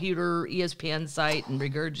some computer ESPN site and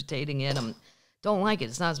regurgitating it. I don't like it.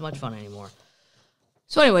 It's not as much fun anymore.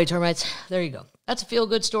 So anyway, Termites, there you go. That's a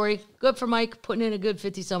feel-good story. Good for Mike, putting in a good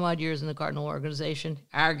 50-some-odd years in the Cardinal organization.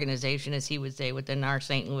 Organization, as he would say with the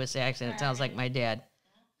St. Louis accent. It sounds like my dad.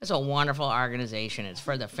 It's a wonderful organization. It's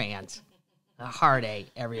for the fans. A heartache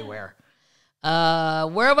everywhere.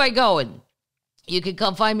 Where am I going? You can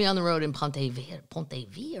come find me on the road in Ponte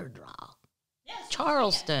Vedra. Yes,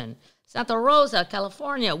 Charleston, Santa Rosa,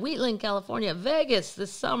 California, Wheatland, California, Vegas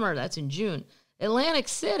this summer. That's in June. Atlantic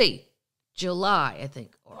City. July, I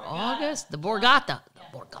think, or August. The Borgata.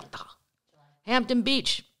 Hampton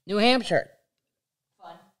Beach, New Hampshire.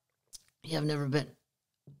 Fun. Yeah, I've never been.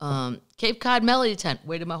 Cape Cod Melody Tent.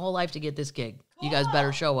 Waited my whole life to get this gig. Cool. You guys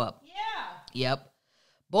better show up. Yeah. Yep.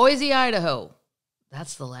 Boise, Idaho.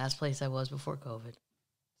 That's the last place I was before COVID.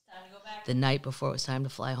 It's time to go back. The night before it was time to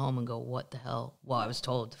fly home and go, what the hell? Well, I was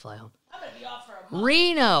told to fly home. I'm going to be off for a month.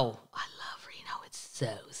 Reno. I love Reno. It's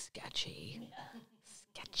so sketchy. Yeah.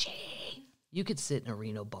 Sketchy. You could sit in a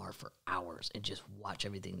Reno bar for hours and just watch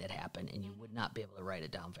everything that happened, and you would not be able to write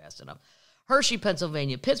it down fast enough. Hershey,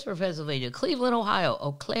 Pennsylvania, Pittsburgh, Pennsylvania, Cleveland, Ohio,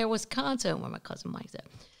 Eau Claire, Wisconsin, where my cousin Mike's at,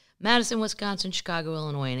 Madison, Wisconsin, Chicago,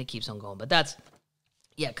 Illinois, and it keeps on going. But that's,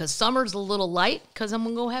 yeah, because summer's a little light because I'm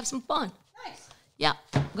going to go have some fun. Nice. Yeah,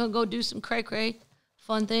 I'm going to go do some cray-cray,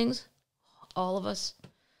 fun things, all of us.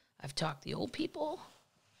 I've talked the old people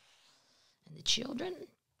and the children,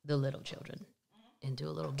 the little children. Into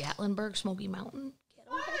a little Gatlinburg, Smoky Mountain.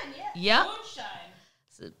 Fun, yeah. Moonshine.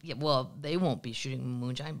 So, yeah, well, they won't be shooting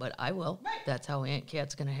moonshine, but I will. Right. That's how Aunt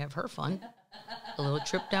Kat's going to have her fun. A little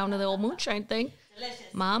trip down to the old moonshine thing.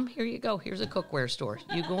 Delicious. Mom, here you go. Here's a cookware store.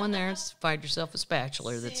 You go in there and find yourself a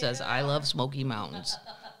spatula that says, I love Smoky Mountains.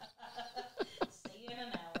 See you in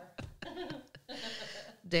an hour.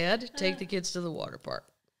 Dad, take the kids to the water park.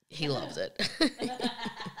 He loves it.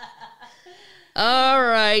 All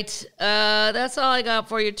right. That's all I got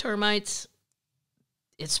for you, Termites.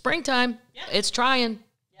 It's springtime. Yep. It's trying,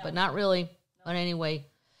 but not really. Nope. But anyway,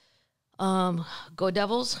 go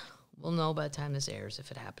Devils. We'll know by the time this airs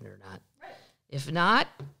if it happened or not. Right. If not,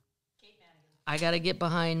 I got to get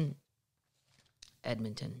behind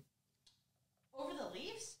Edmonton. Over the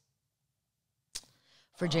Leafs?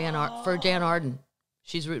 For Jan Arden.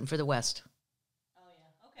 She's rooting for the West. Oh,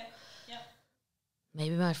 yeah.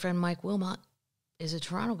 Maybe my friend Mike Wilmot is a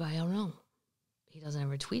Toronto guy. I don't know. He doesn't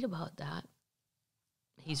ever tweet about that.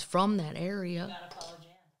 He's from that area. You gotta follow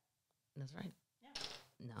Jan. That's right.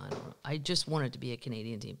 Yeah. No, I don't know. I just want it to be a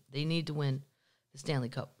Canadian team. They need to win the Stanley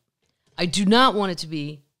Cup. I do not want it to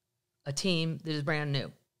be a team that is brand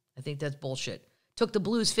new. I think that's bullshit. Took the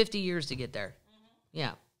Blues 50 years to get there. Mm-hmm.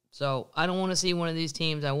 Yeah. So I don't want to see one of these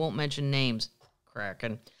teams. I won't mention names.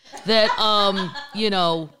 Kraken. That, you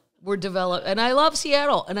know, were developed. And I love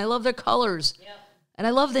Seattle. And I love their colors. Yep. And I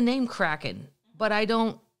love the name Kraken. But I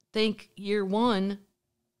don't think year one,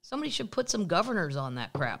 somebody should put some governors on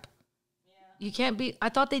that crap. Yeah. You can't be. I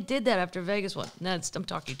thought they did that after Vegas one. No, I'm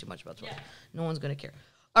talking too much about sports. Yeah. No one's going to care.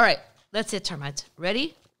 All right. That's it, Termites.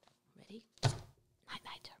 Ready?